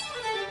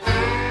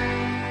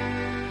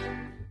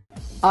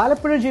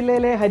 ആലപ്പുഴ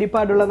ജില്ലയിലെ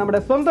ഹരിപ്പാടുള്ള നമ്മുടെ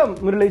സ്വന്തം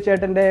മുരളി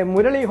ചേട്ടന്റെ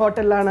മുരളി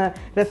ഹോട്ടലിലാണ്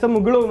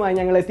രസമുകുളവുമായി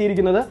ഞങ്ങൾ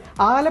എത്തിയിരിക്കുന്നത്.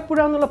 ആലപ്പുഴ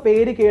എന്നുള്ള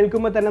പേര്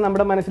കേൾക്കുമ്പോൾ തന്നെ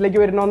നമ്മുടെ മനസ്സിലേക്ക്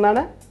വരുന്ന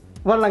ഒന്നാണ്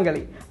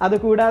വള്ളംകളി.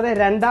 അതുകൂടാതെ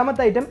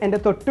രണ്ടാമത്തെ ഐറ്റം എൻ്റെ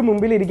തൊട്ട്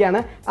മുമ്പിലിരിക്കുകയാണ്.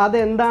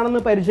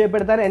 അതെന്താണെന്ന്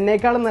പരിചയപ്പെടുത്താൻ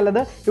എന്നേക്കാളും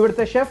നല്ലത്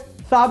ഇവിടുത്തെ ഷെഫ്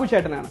സാബു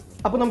ചേട്ടനാണ്.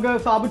 അപ്പൊ നമുക്ക്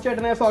സാബു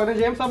ചേട്ടനെ സ്വാഗതം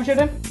ചെയ്യാം. സാബു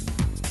ചേട്ടൻ,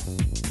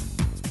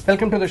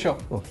 welcome to the show.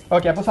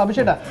 Okay, അപ്പൊ സാബു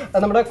ചേട്ടാ,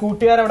 നമ്മുടെ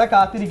കൂട്ടുകാർ അവിടെ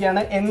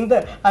കാത്തിരിക്കുകയാണ്. എന്ത്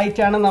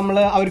ഐറ്റാണ് നമ്മൾ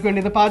അവർക്ക്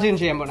വേണ്ടി ഇത് പാചകം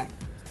ചെയ്യാൻ പോണേ?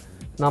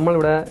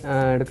 നമ്മളിവിടെ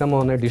എടുക്കാൻ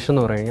പോകുന്ന ഡിഷ്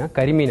എന്ന് പറയുന്നത്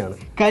കരിമീനാണ്.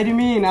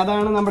 കരിമീൻ,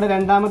 അതാണ് നമ്മുടെ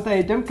രണ്ടാമത്തെ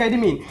ഐറ്റം,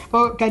 കരിമീൻ.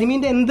 അപ്പോൾ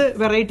കരിമീന്റെ എന്ത്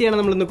വെറൈറ്റിയാണ്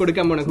നമ്മൾ ഇന്ന്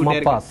കൊടുക്കാൻ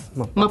പോകുന്നത്?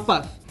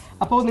 മപ്പാസ്.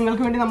 അപ്പോൾ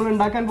നിങ്ങൾക്ക് വേണ്ടി നമ്മൾ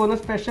ഉണ്ടാക്കാൻ പോകുന്ന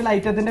സ്പെഷ്യൽ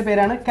ഐറ്റത്തിന്റെ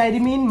പേരാണ്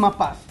കരിമീൻ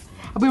മപ്പാസ്.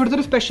 അപ്പോൾ ഇവിടുത്തെ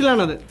ഒരു സ്പെഷ്യൽ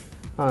ആണത്.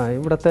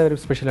 ഇവിടുത്തെ ഒരു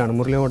സ്പെഷ്യലാണ്,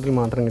 മുരളി ഹോട്ടലിൽ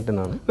മാത്രം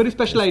കിട്ടുന്നതാണ് ഒരു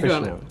സ്പെഷ്യൽ ഐറ്റം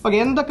ആണ്. ഓക്കെ,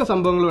 എന്തൊക്കെ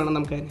സംഭവങ്ങൾ വേണം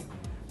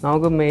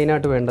നമുക്ക്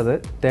മെയിനായിട്ട് വേണ്ടത്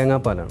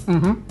തേങ്ങാപ്പാലാണ്.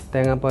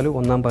 തേങ്ങാപ്പാൽ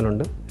 1-ാം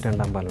പാലുണ്ട്,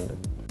 2-ാം പാലുണ്ട്.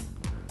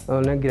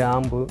 അതുപോലെ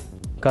ഗ്രാമ്പ്,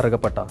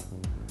 കറുകപ്പട്ട,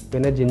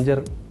 പിന്നെ ജിഞ്ചർ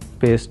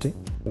പേസ്റ്റ്,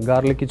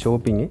 ഗാർലിക്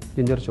ചോപ്പിങ്,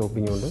 ജിഞ്ചർ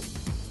ചോപ്പിങ് ഉണ്ട്,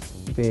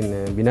 പിന്നെ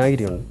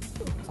വിനാഗിരി ഉണ്ട്,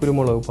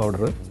 കുരുമുളക്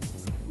പൗഡർ,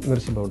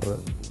 മിർച്ചി പൗഡർ,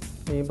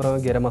 ഈ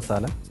ഗരം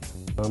മസാല,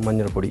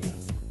 മഞ്ഞൾപ്പൊടി,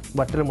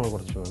 വറ്റൽമുളക്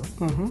കുറച്ച്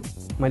വേണം,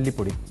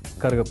 മല്ലിപ്പൊടി,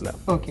 കറുകപ്പില.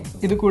 ഓക്കെ,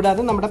 ഇത്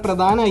കൂടാതെ നമ്മുടെ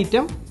പ്രധാന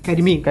ഐറ്റം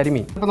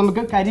കരിമീൻ. അപ്പൊ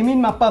നമുക്ക് കരിമീൻ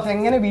മപ്പാസ്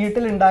എങ്ങനെ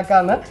വീട്ടിൽ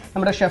ഉണ്ടാക്കാന്ന്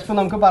നമ്മുടെ ഷെഫ്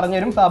നമുക്ക്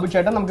പറഞ്ഞുതരും. സാബു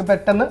ചേട്ടൻ, നമുക്ക്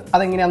പെട്ടെന്ന്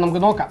അതെങ്ങനെയാന്ന്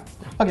നമുക്ക് നോക്കാം.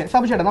 ഓക്കെ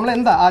സാബു ചേട്ടൻ, നമ്മൾ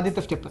എന്താ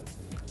ആദ്യത്തെ സ്റ്റെപ്പ്?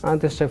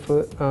 ആദ്യത്തെ സ്റ്റെപ്പ്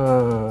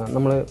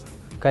നമ്മൾ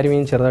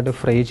കരിമീൻ ചെറുതായിട്ട്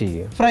ഫ്രൈ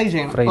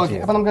ചെയ്യണം.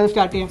 അപ്പൊ നമുക്കത്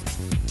സ്റ്റാർട്ട് ചെയ്യാം.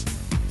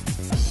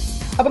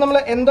 അപ്പൊ നമ്മൾ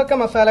എന്തൊക്കെ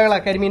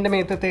മസാലകളാണ് കരിമീന്റെ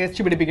മേത്ത്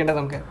തേച്ച് പിടിപ്പിക്കേണ്ടത്?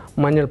 നമുക്ക്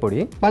മഞ്ഞൾപ്പൊടി.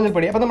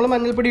 അപ്പൊ നമ്മൾ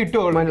മഞ്ഞൾപ്പൊടി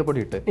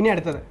ഇട്ട് ഇനി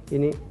അടുത്തത്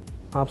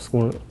 1/2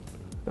 സ്പൂൺ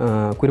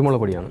കുരുമുളക്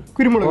പൊടിയാണ്.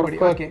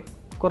 ഓക്കെ,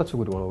 കുറച്ച്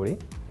കുരുമുളക് പൊടി,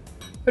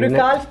 ഒരു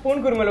 1/4 സ്പൂൺ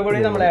കുരുമുളക് പൊടി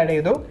നമ്മൾ ആഡ്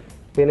ചെയ്തു.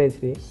 പിന്നെ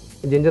ഇച്ചിരി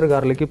ജിഞ്ചർ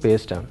ഗാർലിക്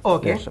പേസ്റ്റ് ആണ്.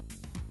 ഓക്കെ,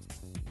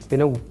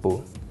 പിന്നെ ഉപ്പ്,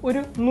 ഒരു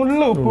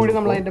നുള്ള ഉപ്പ് കൂടി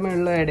നമ്മൾ അതിന്റെ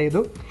മുകളിൽ ആഡ്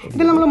ചെയ്തു.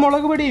 ഇതിൽ നമ്മൾ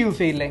മുളക് പൊടി യൂസ്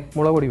ചെയ്യില്ലേ?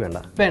 മുളക് പൊടി വേണ്ട.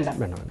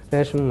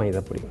 ലേശം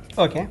മൈദപ്പൊടി.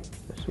 ഓക്കെ,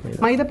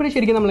 മൈദപ്പൊടി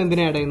ശരിക്കും നമ്മൾ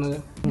എന്തിനാ ആഡ് ചെയ്യുന്നത്?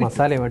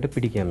 മസാലയുമായിട്ട്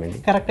പിടിക്കാൻ വേണ്ടി,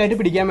 കറക്റ്റ് ആയിട്ട്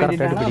പിടിക്കാൻ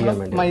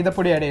വേണ്ടിയിട്ടാണ്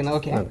മൈദപ്പൊടി ആഡ് ചെയ്യുന്നത്.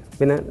 ഓക്കെ,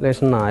 പിന്നെ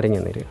ലേശം നാരങ്ങ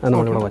നീര്, അത്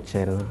നമ്മളിവിടെ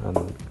വച്ചായിരുന്നു.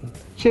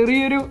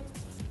 ചെറിയ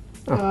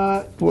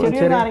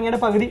നാരങ്ങയുടെ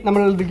പകുതി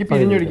നമ്മൾ ഇതിലേക്ക്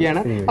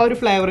പിരിഞ്ഞൊഴിക്കുകയാണ്, ആ ഒരു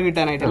ഫ്ലേവർ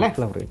കിട്ടാനായിട്ട് അല്ലേ?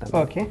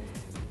 ഓക്കെ,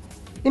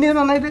 ഇനി ഇത്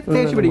നന്നായിട്ട്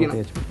തേച്ച് പിടിക്കണം.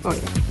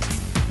 ഓക്കെ,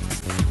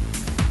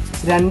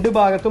 രണ്ട്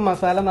ഭാഗത്തും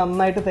മസാല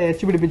നന്നായിട്ട്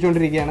തേച്ച്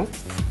പിടിപ്പിച്ചുകൊണ്ടിരിക്കുകയാണ്.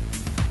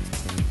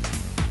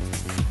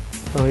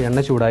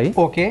 എണ്ണ ചൂടായി.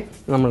 ഓക്കെ,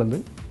 നമ്മളിത്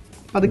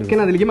പതുക്കെ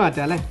അതിലേക്ക്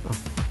മാറ്റാം അല്ലേ?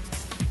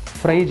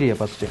 ഫ്രൈ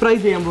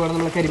ചെയ്യാൻ പോവാണ്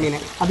നമ്മൾ കരിമീനെ.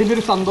 അതിന്റെ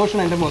ഒരു സന്തോഷം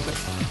എന്റെ മുഖത്ത്.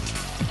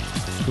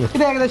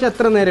 ഇത് ഏകദേശം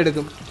എത്ര നേരം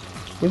എടുക്കും?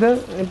 ഇത്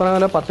പറഞ്ഞ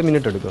പോലെ 10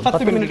 മിനിറ്റ് എടുക്കും.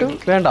 10 മിനിറ്റ്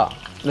വേണ്ട,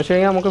 എന്ന് വെച്ച്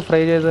കഴിഞ്ഞാൽ നമുക്ക്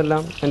ഫ്രൈ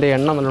ചെയ്തെല്ലാം അതിന്റെ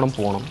എണ്ണ നല്ലോണം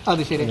പോകണം.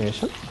 അത് ശരി.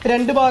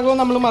 രണ്ട് ഭാഗവും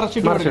നമ്മൾ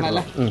മറച്ചിട്ട് കൊടുക്കണം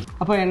അല്ലേ?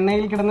 അപ്പൊ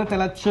എണ്ണയിൽ കിടന്ന്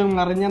തിളച്ചും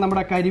നിറഞ്ഞ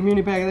നമ്മുടെ കരിമീൻ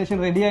ഇപ്പൊ ഏകദേശം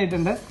റെഡി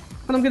ആയിട്ടുണ്ട്.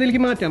 അപ്പൊ നമുക്ക്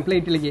ഇതിലേക്ക് മാറ്റാം,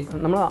 പ്ലേറ്റിലേക്ക്.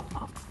 നമ്മൾ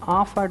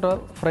ഹാഫ്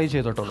ഫ്രൈ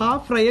ചെയ്തിട്ടുള്ളൂ.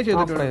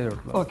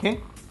 Okay,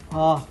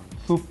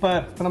 super.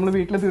 അപ്പൊ നമ്മൾ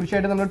വീട്ടിൽ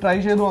തീർച്ചയായിട്ടും നമ്മൾ ട്രൈ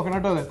ചെയ്ത് നോക്കണം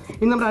കേട്ടോ. അത്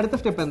ഇനി നമ്മുടെ അടുത്ത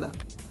സ്റ്റെപ്പ് എന്താ?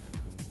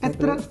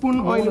 എത്ര സ്പൂൺ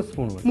ഓയിൽ?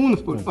 3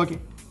 സ്പൂൺ. ഓക്കെ,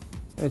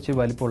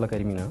 വലിപ്പമുള്ള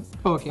കരിമീനാണ്,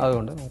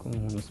 അതുകൊണ്ട് നമുക്ക്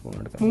 3 സ്പൂൺ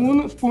എടുക്കാം.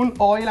 3 സ്പൂൺ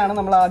ഓയിലാണ്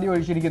നമ്മൾ ആദ്യം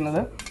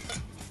ഒഴിച്ചിരിക്കുന്നത്.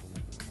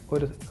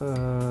 ഒരു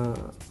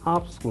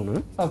 1/2 സ്പൂണ്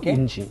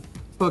ഇഞ്ചി.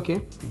 ഓക്കെ,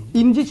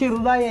 ഇഞ്ചി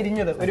ചെറുതായി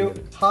അരിഞ്ഞത് ഒരു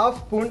 1/2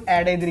 സ്പൂൺ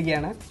ആഡ്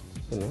ചെയ്തിരിക്കുകയാണ്.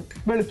 പിന്നെ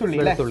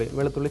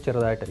വെളുത്തുള്ളി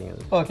ചെറുതായിട്ട്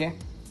അരിഞ്ഞത്. ഓക്കെ,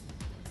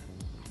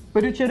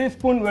 ഒരു ചെറിയ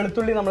സ്പൂൺ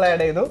വെളുത്തുള്ളി നമ്മൾ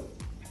ആഡ് ചെയ്തു.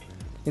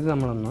 ഇത്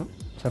നമ്മളൊന്ന്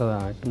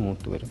ചെറുതായിട്ട്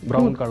മൂത്ത് വരും,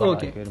 ബ്രൗൺ കളർ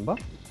വരുമ്പോൾ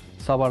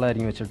സവാള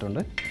അരിഞ്ഞ്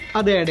വെച്ചിട്ടുണ്ട്,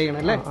 അത് ആഡ് ചെയ്യണം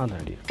അല്ലേ? അത്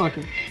ആഡ് ചെയ്യും.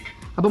 ഓക്കെ,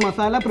 അപ്പോൾ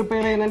മസാല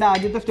പ്രിപ്പയർ ചെയ്യുന്നതിൻ്റെ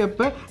ആദ്യത്തെ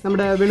സ്റ്റെപ്പ്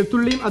നമ്മുടെ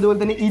വെളുത്തുള്ളിയും അതുപോലെ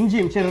തന്നെ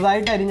ഇഞ്ചിയും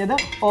ചെറുതായിട്ട് അരിഞ്ഞത്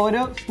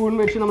ഓരോ സ്പൂൺ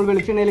വെച്ച് നമ്മൾ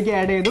വെളിച്ചെണ്ണയിലേക്ക്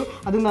ആഡ് ചെയ്തു.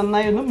 അത്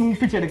നന്നായി ഒന്ന്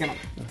മൂപ്പിച്ചെടുക്കണം.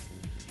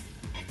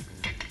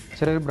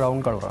 ചെറിയൊരു ബ്രൗൺ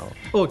കളറാവും.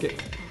 ഓക്കെ,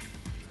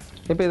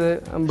 ഇപ്പം ഇത്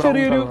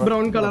ചെറിയൊരു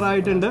ബ്രൗൺ കളർ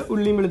ആയിട്ടുണ്ട്.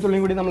 ഉള്ളിയും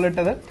വെളുത്തുള്ളിയും കൂടി നമ്മൾ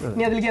ഇട്ടത്.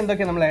 ഇനി അതിലേക്ക്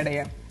എന്തൊക്കെ നമ്മൾ ആഡ്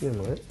ചെയ്യാം?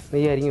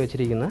 നെയ്യ് അരിഞ്ഞ്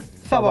വെച്ചിരിക്കുന്ന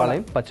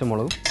സവാളയും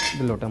പച്ചമുളകും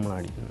ഇതിലോട്ട് നമ്മൾ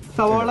ആഡ് ചെയ്യുന്നത്.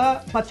 സവാള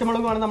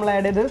പച്ചമുളകുമാണ് നമ്മൾ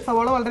ആഡ് ചെയ്തത്.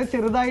 സവാള വളരെ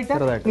ചെറുതായിട്ട്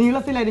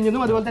നീളത്തിൽ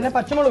അരിഞ്ഞതും അതുപോലെ തന്നെ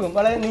പച്ചമുളകും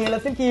വളരെ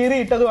നീളത്തിൽ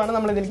കീറിയിട്ടതുമാണ്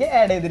നമ്മൾ ഇതിലേക്ക്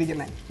ആഡ്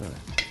ചെയ്തിരിക്കുന്നത്.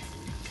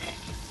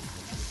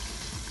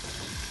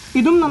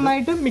 ഇതും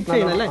നന്നായിട്ട് മിക്സ്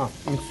ചെയ്യണം അല്ലേ?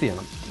 മിക്സ്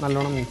ചെയ്യണം,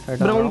 നല്ലോണം മിക്സ്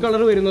ആയിട്ട് ബ്രൗൺ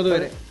കളർ വരുന്നത്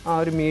വരെ.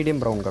 ഒരു മീഡിയം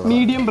ബ്രൗൺ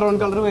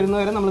കളർ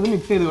വരുന്നവരെ നമ്മളിത്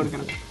മിക്സ് ചെയ്ത്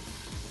കൊടുക്കണം.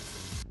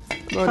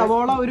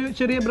 സവോള ഒരു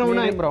ചെറിയ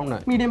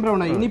മീഡിയം ബ്രൗൺ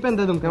ആയി. ഇനിയിപ്പോ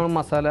എന്താ നമ്മൾ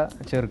മസാല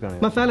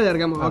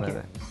ചേർക്കാം. ഓക്കെ,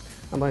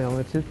 അപ്പോൾ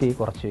തീ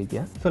കുറച്ച്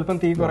വയ്ക്കുക, സ്വല്പം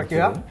തീ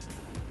കുറയ്ക്കുക.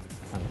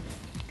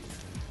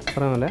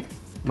 അതുപോലെ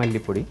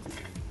മല്ലിപ്പൊടി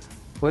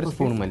 1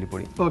 സ്പൂൺ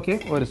മല്ലിപ്പൊടി. ഓക്കെ,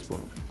 1 സ്പൂൺ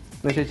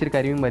എന്നുവെച്ചാൽ ഇച്ചിരി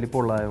കരിയും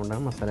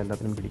വലിപ്പമുള്ളതായതുകൊണ്ടാണ് മസാല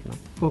എല്ലാത്തിനും പിടിക്കണം.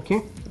 ഓക്കെ,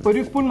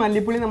 1 സ്പൂൺ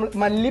മല്ലിപ്പൊടി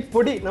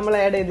നമ്മൾ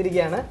ആഡ്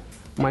ചെയ്തിരിക്കുകയാണ്.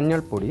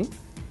 മഞ്ഞൾപ്പൊടി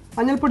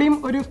മഞ്ഞൾപ്പൊടിയും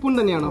ഒരു സ്പൂൺ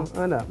തന്നെയാണോ?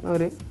 അല്ല,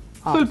 ഒരു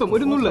സ്വല്പം,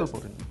 ഒരു നുള്ള്,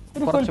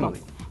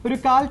 ഒരു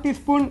 1/4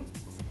 ടീസ്പൂൺ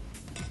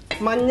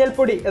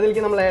മഞ്ഞൾപ്പൊടി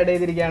അതിലേക്ക് നമ്മൾ ആഡ്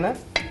ചെയ്തിരിക്കുകയാണ്.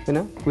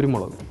 പിന്നെ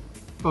കുരുമുളക്,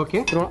 ഓക്കെ,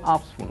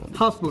 ഹാഫ്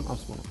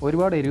സ്പൂൺ.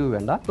 ഒരുപാട് എരിവ്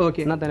വേണ്ട,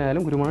 എന്നാൽ തന്നെ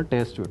ആയാലും കുരുമുളക്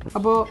ടേസ്റ്റ് കിട്ടും.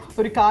 അപ്പോൾ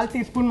ഒരു 1/4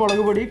 ടീസ്പൂൺ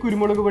മുളക് പൊടി,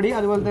 കുരുമുളക് പൊടി,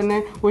 അതുപോലെ തന്നെ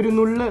ഒരു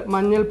നുള്ള്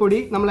മഞ്ഞൾപ്പൊടി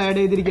നമ്മൾ ആഡ്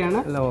ചെയ്തിരിക്കുകയാണ്.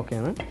 എല്ലാം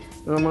ഓക്കെയാണ്.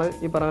 നമ്മൾ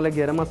ഈ പറഞ്ഞ പോലെ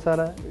ഗരം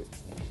മസാല,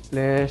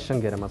 ലേശം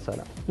ഗരം മസാല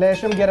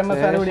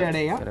കൂടി ആഡ്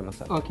ചെയ്യാം.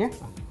 ഓക്കെ,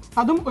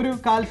 അതും ഒരു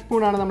 1/4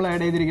 സ്പൂൺ ആണ് നമ്മൾ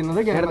ആഡ് ചെയ്തിരിക്കുന്നത്.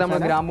 നമ്മൾ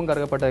ഗ്രാമ്പും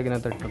കറുകപ്പട്ട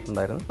ഇതിനകത്ത്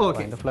ഇട്ടിട്ടുണ്ടായിരുന്നു.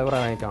 അതിന്റെ ഫ്ലേവർ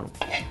ആയി കാണും.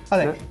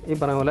 അതെ, ഈ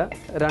പറഞ്ഞ പോലെ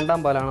 2ാം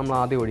പാലാണ് നമ്മൾ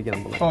ആദ്യം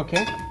ഒഴിക്കുന്നത്. ഓക്കെ,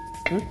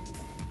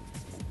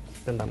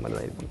 2ാം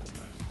പാലായിരിക്കും.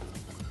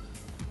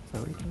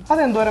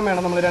 അതെന്തോരം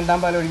വേണം നമ്മൾ 2ാം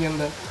പാൽ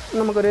ഒഴിക്കുന്നത്?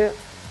 നമുക്കൊരു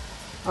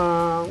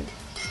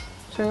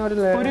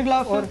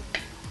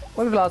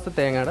ഒരു ഗ്ലാസ്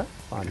തേങ്ങയുടെ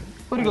പാല്,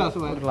 ഒരു ഗ്ലാസ്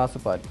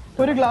പാൽ,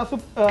 ഒരു ഗ്ലാസ്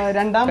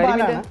 2ാം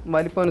പാലാണ്.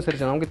 വലിപ്പം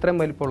അനുസരിച്ച് നമുക്ക് ഇത്രയും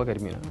വലിപ്പമുള്ള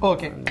കരിമീനാണ്.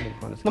 ഓക്കെ,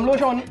 നമ്മൾ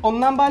പക്ഷെ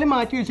 1ാം പാല്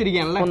മാറ്റി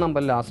വെച്ചിരിക്കുകയാണല്ലേ? 1ാം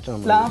പാൽ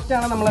ലാസ്റ്റ്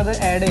ആണ് നമ്മളത്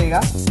ആഡ് ചെയ്യുക.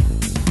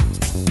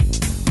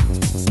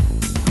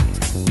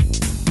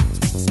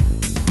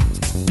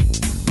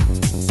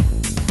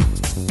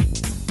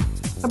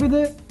 അപ്പൊ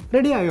ഇത്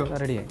റെഡിയായോ?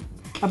 റെഡിയായി.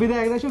 അപ്പോൾ ഇത്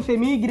ഏകദേശം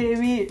സെമി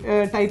ഗ്രേവി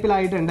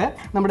ടൈപ്പിലായിട്ടുണ്ട്.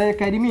 നമ്മുടെ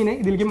കരിമീനെ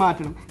ഇതിലേക്ക്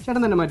മാറ്റണം.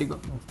 ചേട്ടൻ തന്നെ മാറ്റിക്കോ.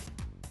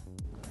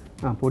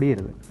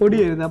 പൊടിയരുത്.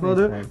 അപ്പോൾ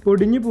അത്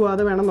പൊടിഞ്ഞു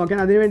പോവാതെ വേണം നോക്കാൻ.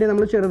 അതിനുവേണ്ടി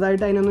നമ്മൾ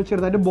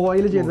ചെറുതായിട്ട്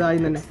ബോയിൽ ചെയ്തതായി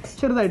തന്നെ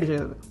ചെറുതായിട്ട്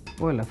ചെയ്തത്.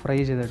 ഫ്രൈ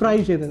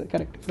ചെയ്തത്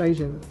കറക്റ്റ്, ഫ്രൈ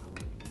ചെയ്തത്.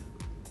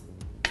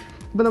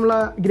 ഇപ്പൊ നമ്മൾ ആ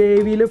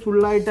ഗ്രേവിയിൽ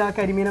ഫുള്ളായിട്ട് ആ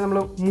കരിമീനെ നമ്മൾ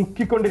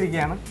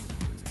മുക്കിക്കൊണ്ടിരിക്കുകയാണ്.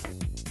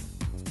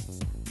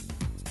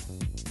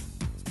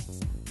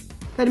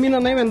 കരിമീൻ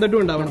നന്നായി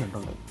വെന്തിട്ടുണ്ട്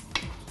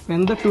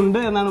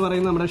എന്നാണ്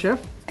പറയുന്നത് നമ്മുടെ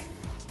ഷെഫ്.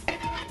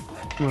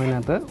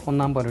 അതിനകത്ത്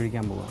 1ാം പാൽ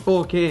ഒഴിക്കാൻ പോകാം.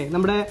 ഓക്കെ,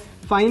 നമ്മുടെ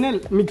ഫൈനൽ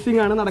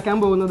മിക്സിംഗ് ആണ് നടക്കാൻ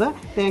പോകുന്നത്.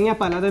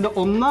 തേങ്ങാപ്പാൽ, അതായത്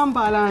 1ാം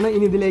പാലാണ്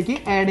ഇനി ഇതിലേക്ക്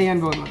ആഡ് ചെയ്യാൻ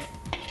പോകുന്നത്.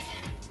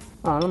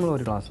 നമ്മൾ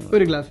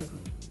ഒരു ഗ്ലാസ്.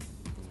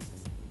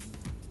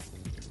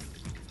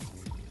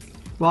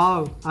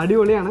 വാവ്,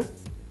 അടിപൊളിയാണ്.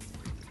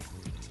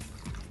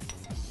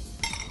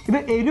 ഇത്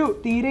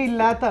തീരെ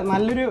ഇല്ലാത്ത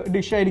നല്ലൊരു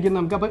ഡിഷായിരിക്കും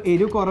നമുക്ക്.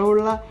 അപ്പോൾ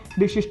കുറവുള്ള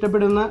ഡിഷ്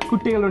ഇഷ്ടപ്പെടുന്ന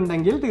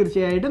കുട്ടികളുണ്ടെങ്കിൽ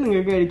തീർച്ചയായിട്ടും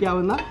നിങ്ങൾക്ക്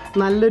കഴിക്കാവുന്ന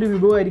നല്ലൊരു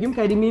വിഭവമായിരിക്കും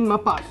കരിമീൻ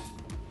മപ്പാസ്.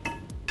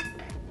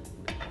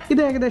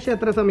 ഇത് ഏകദേശം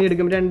എത്ര സമയം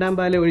എടുക്കും 2ാം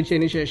പാൽ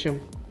ഒഴിച്ചതിന് ശേഷം?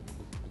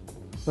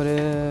 ഒരു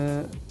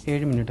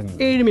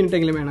 7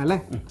 മിനിറ്റെങ്കിലും വേണം അല്ലേ?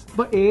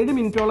 അപ്പോൾ 7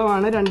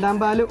 മിനിറ്റോളമാണ് 2ാം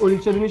പാൽ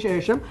ഒഴിച്ചതിന്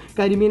ശേഷം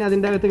കരിമീൻ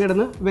അതിൻ്റെ അകത്ത്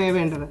കിടന്ന്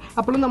വേവേണ്ടത്.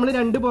 അപ്പോഴും നമ്മൾ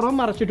 2 പുറം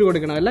മറച്ചിട്ട്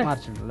കൊടുക്കണം അല്ലേ?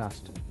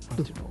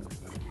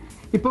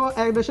 ഇപ്പോൾ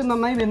ഏകദേശം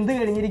നന്നായി വെന്ത്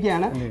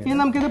കഴിഞ്ഞിരിക്കുകയാണ്. ഇനി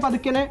നമുക്കിത്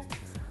പതുക്കനെ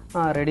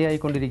റെഡി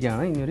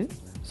ആയിക്കൊണ്ടിരിക്കുകയാണ്. ഇനി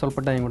സ്വല്പ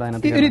ടൈം കൂടെ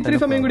ഇത്തിരി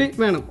സമയം കൂടി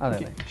വേണം.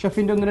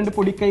 ഷെഫിന്റെ 1-2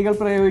 പൊടിക്കൈകൾ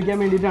പ്രയോഗിക്കാൻ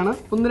വേണ്ടിയിട്ടാണ്.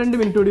 1-2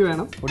 മിനിറ്റ് കൂടി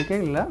വേണം.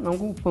 പൊടിക്കൈയില്ല,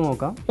 നമുക്ക് ഉപ്പ്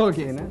നോക്കാം.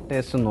 ഓക്കെ,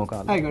 ടേസ്റ്റ്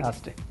നോക്കാം.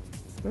 ലാസ്റ്റ്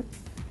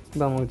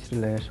ഇപ്പം നമുക്ക് ഇച്ചിരി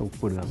ലേശം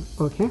ഉപ്പ് ഇടാം.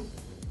 ഓക്കെ,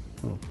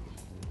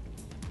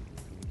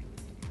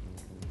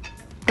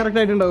 കറക്റ്റ്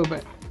ആയിട്ടുണ്ടാവും.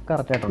 ഇപ്പം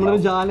കറക്റ്റ് ആയിട്ട്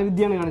നമ്മളൊരു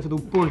ജാലവിദ്യയാണ് കാണിച്ചത്,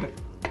 ഉപ്പുണ്ട്.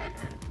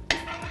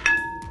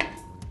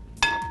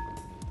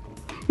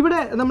 ഇവിടെ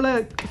നമ്മൾ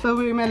സെർവ്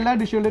ചെയ്യുമ്പോൾ എല്ലാ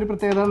ഡിഷുകളുടെ ഒരു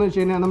പ്രത്യേകത എന്ന് വെച്ച്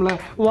കഴിഞ്ഞാൽ നമ്മൾ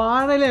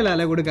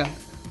വാഴയിലല്ലേ കൊടുക്കുക?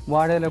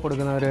 വാഴയില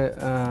കൊടുക്കുന്നവർ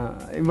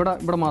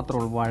ഇവിടെ മാത്രമേ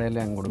ഉള്ളൂ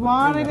വാഴയില കൊടുക്കും.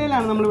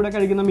 വാഴയിലാണ് നമ്മളിവിടെ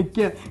കഴിക്കുന്ന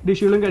മിക്ക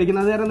ഡിഷുകളും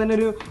കഴിക്കുന്നത്. അത് കാരണം തന്നെ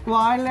ഒരു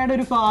വാഴയുടെ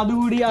ഒരു സ്വാദ്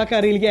കൂടി ആ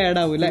കറിയിലേക്ക് ആഡ്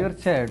ആവും അല്ലേ?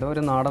 തീർച്ചയായിട്ടും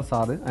ഒരു നാടൻ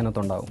സ്വാദ്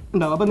അതിനകത്തുണ്ടാവും.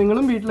 അപ്പോൾ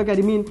നിങ്ങളും വീട്ടിൽ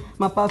കരിമീൻ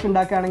മപ്പാസ്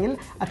ഉണ്ടാക്കുകയാണെങ്കിൽ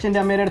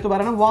അച്ഛൻ്റെ അമ്മയുടെ അടുത്ത്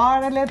പറയണം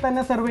വാഴയില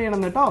തന്നെ സെർവ്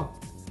ചെയ്യണം കേട്ടോ.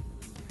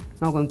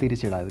 നമുക്കൊന്ന്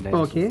തിരിച്ചിടാം ഇതിൽ.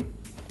 ഓക്കെ,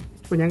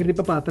 അപ്പോൾ ഞാൻ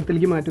ഇപ്പോൾ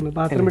പാത്രത്തിലേക്ക് മാറ്റുന്നു.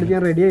 പാത്രം പിടിച്ച്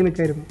ഞാൻ റെഡി ആയി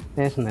നിൽക്കായിരുന്നു.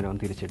 ലേശം നേരം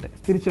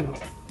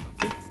തിരിച്ചിടണം.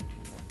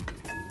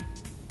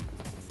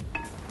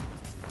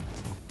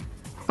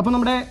 അപ്പോൾ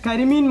നമ്മുടെ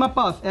കരിമീൻ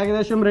മപ്പാസ്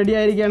ഏകദേശം റെഡി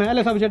ആയിരിക്കുകയാണ്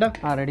അല്ലേ സാബു ചേട്ടാ?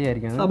 റെഡി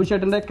ആയിരിക്കുകയാണ്. സാബു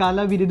ചേട്ടന്റെ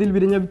കല വിരുതിൽ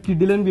വിരിഞ്ഞ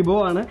കിടിലൻ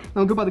വിഭവമാണ്.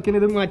 നമുക്ക് പതുക്കെ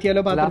ഇത്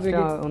മാറ്റിയാലോ?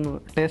 പാത്രത്തിലേക്ക് ഒന്ന്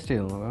ടേസ്റ്റ്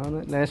ചെയ്ത് നോക്കാം.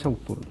 ലേശം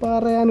ഉപ്പ്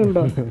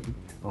പറയാനുണ്ടോ?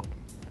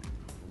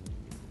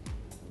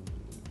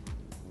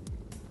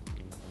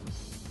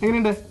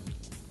 എങ്ങനെയുണ്ട്?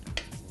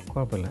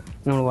 കുഴപ്പമില്ല.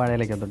 നമ്മൾ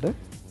വാഴയിലേക്ക് തൊട്ട്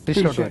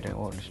ഡിഷിലോട്ട്.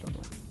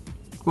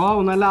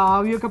 വാവ്, നല്ല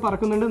ആവിയൊക്കെ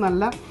പറക്കുന്നുണ്ട്.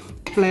 നല്ല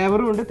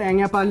ഫ്ലേവറും ഉണ്ട്.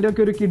 തേങ്ങാപ്പാലിൻ്റെ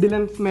ഒക്കെ ഒരു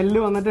കിടിലൻ സ്മെല്ല്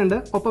വന്നിട്ടുണ്ട്.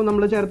 ഒപ്പം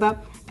നമ്മൾ ചേർത്ത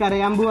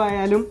കരയാമ്പൂ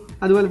ആയാലും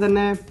അതുപോലെ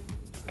തന്നെ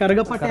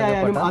കറുകപ്പട്ട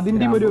ആയാലും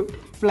അതിൻ്റെയും ഒരു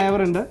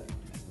ഫ്ലേവർ ഉണ്ട്.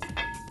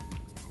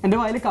 എൻ്റെ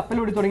വായിൽ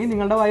കപ്പലോടി തുടങ്ങി.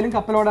 നിങ്ങളുടെ വായിലും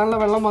കപ്പലോടാനുള്ള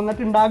വെള്ളം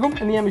വന്നിട്ടുണ്ടാകും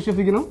എന്ന് ഞാൻ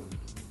വിശ്വസിക്കുന്നു.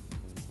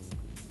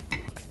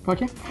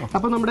 ഓക്കെ,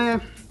 അപ്പോൾ നമ്മുടെ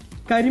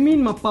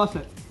കരിമീൻ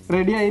മപ്പാസ്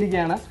റെഡി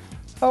ആയിരിക്കുകയാണ്.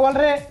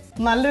 വളരെ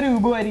നല്ലൊരു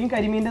വിഭവമായിരിക്കും.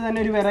 കരിമീൻ്റെ തന്നെ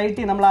ഒരു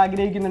വെറൈറ്റി നമ്മൾ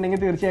ആഗ്രഹിക്കുന്നുണ്ടെങ്കിൽ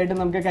തീർച്ചയായിട്ടും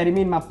നമുക്ക്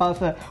കരിമീൻ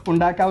മപ്പാസ്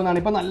ഉണ്ടാക്കാവുന്നതാണ്.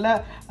 ഇപ്പോൾ നല്ല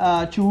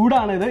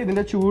ചൂടാണിത്.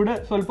 ഇതിൻ്റെ ചൂട്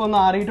സ്വല്പം ഒന്ന്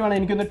ആറിയിട്ട് വേണം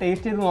എനിക്കൊന്ന്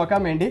ടേസ്റ്റ് ചെയ്ത്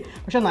നോക്കാൻ വേണ്ടി.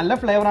 പക്ഷേ നല്ല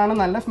ഫ്ലേവറാണ്,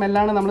 നല്ല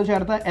സ്മെല്ലാണ്. നമ്മൾ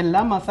ചേർത്ത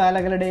എല്ലാ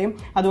മസാലകളുടെയും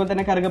അതുപോലെ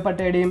തന്നെ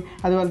കറുകപ്പട്ടയുടെയും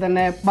അതുപോലെ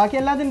തന്നെ ബാക്കി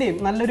എല്ലാത്തിൻ്റെയും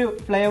നല്ലൊരു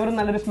ഫ്ലേവറും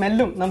നല്ലൊരു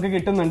സ്മെല്ലും നമുക്ക്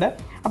കിട്ടുന്നുണ്ട്.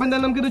 അപ്പോൾ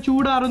എന്തായാലും നമുക്കിത്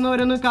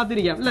ചൂടാറുന്നവരൊന്ന്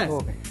കാത്തിരിക്കാം അല്ലേ?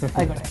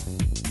 ആയിക്കോട്ടെ.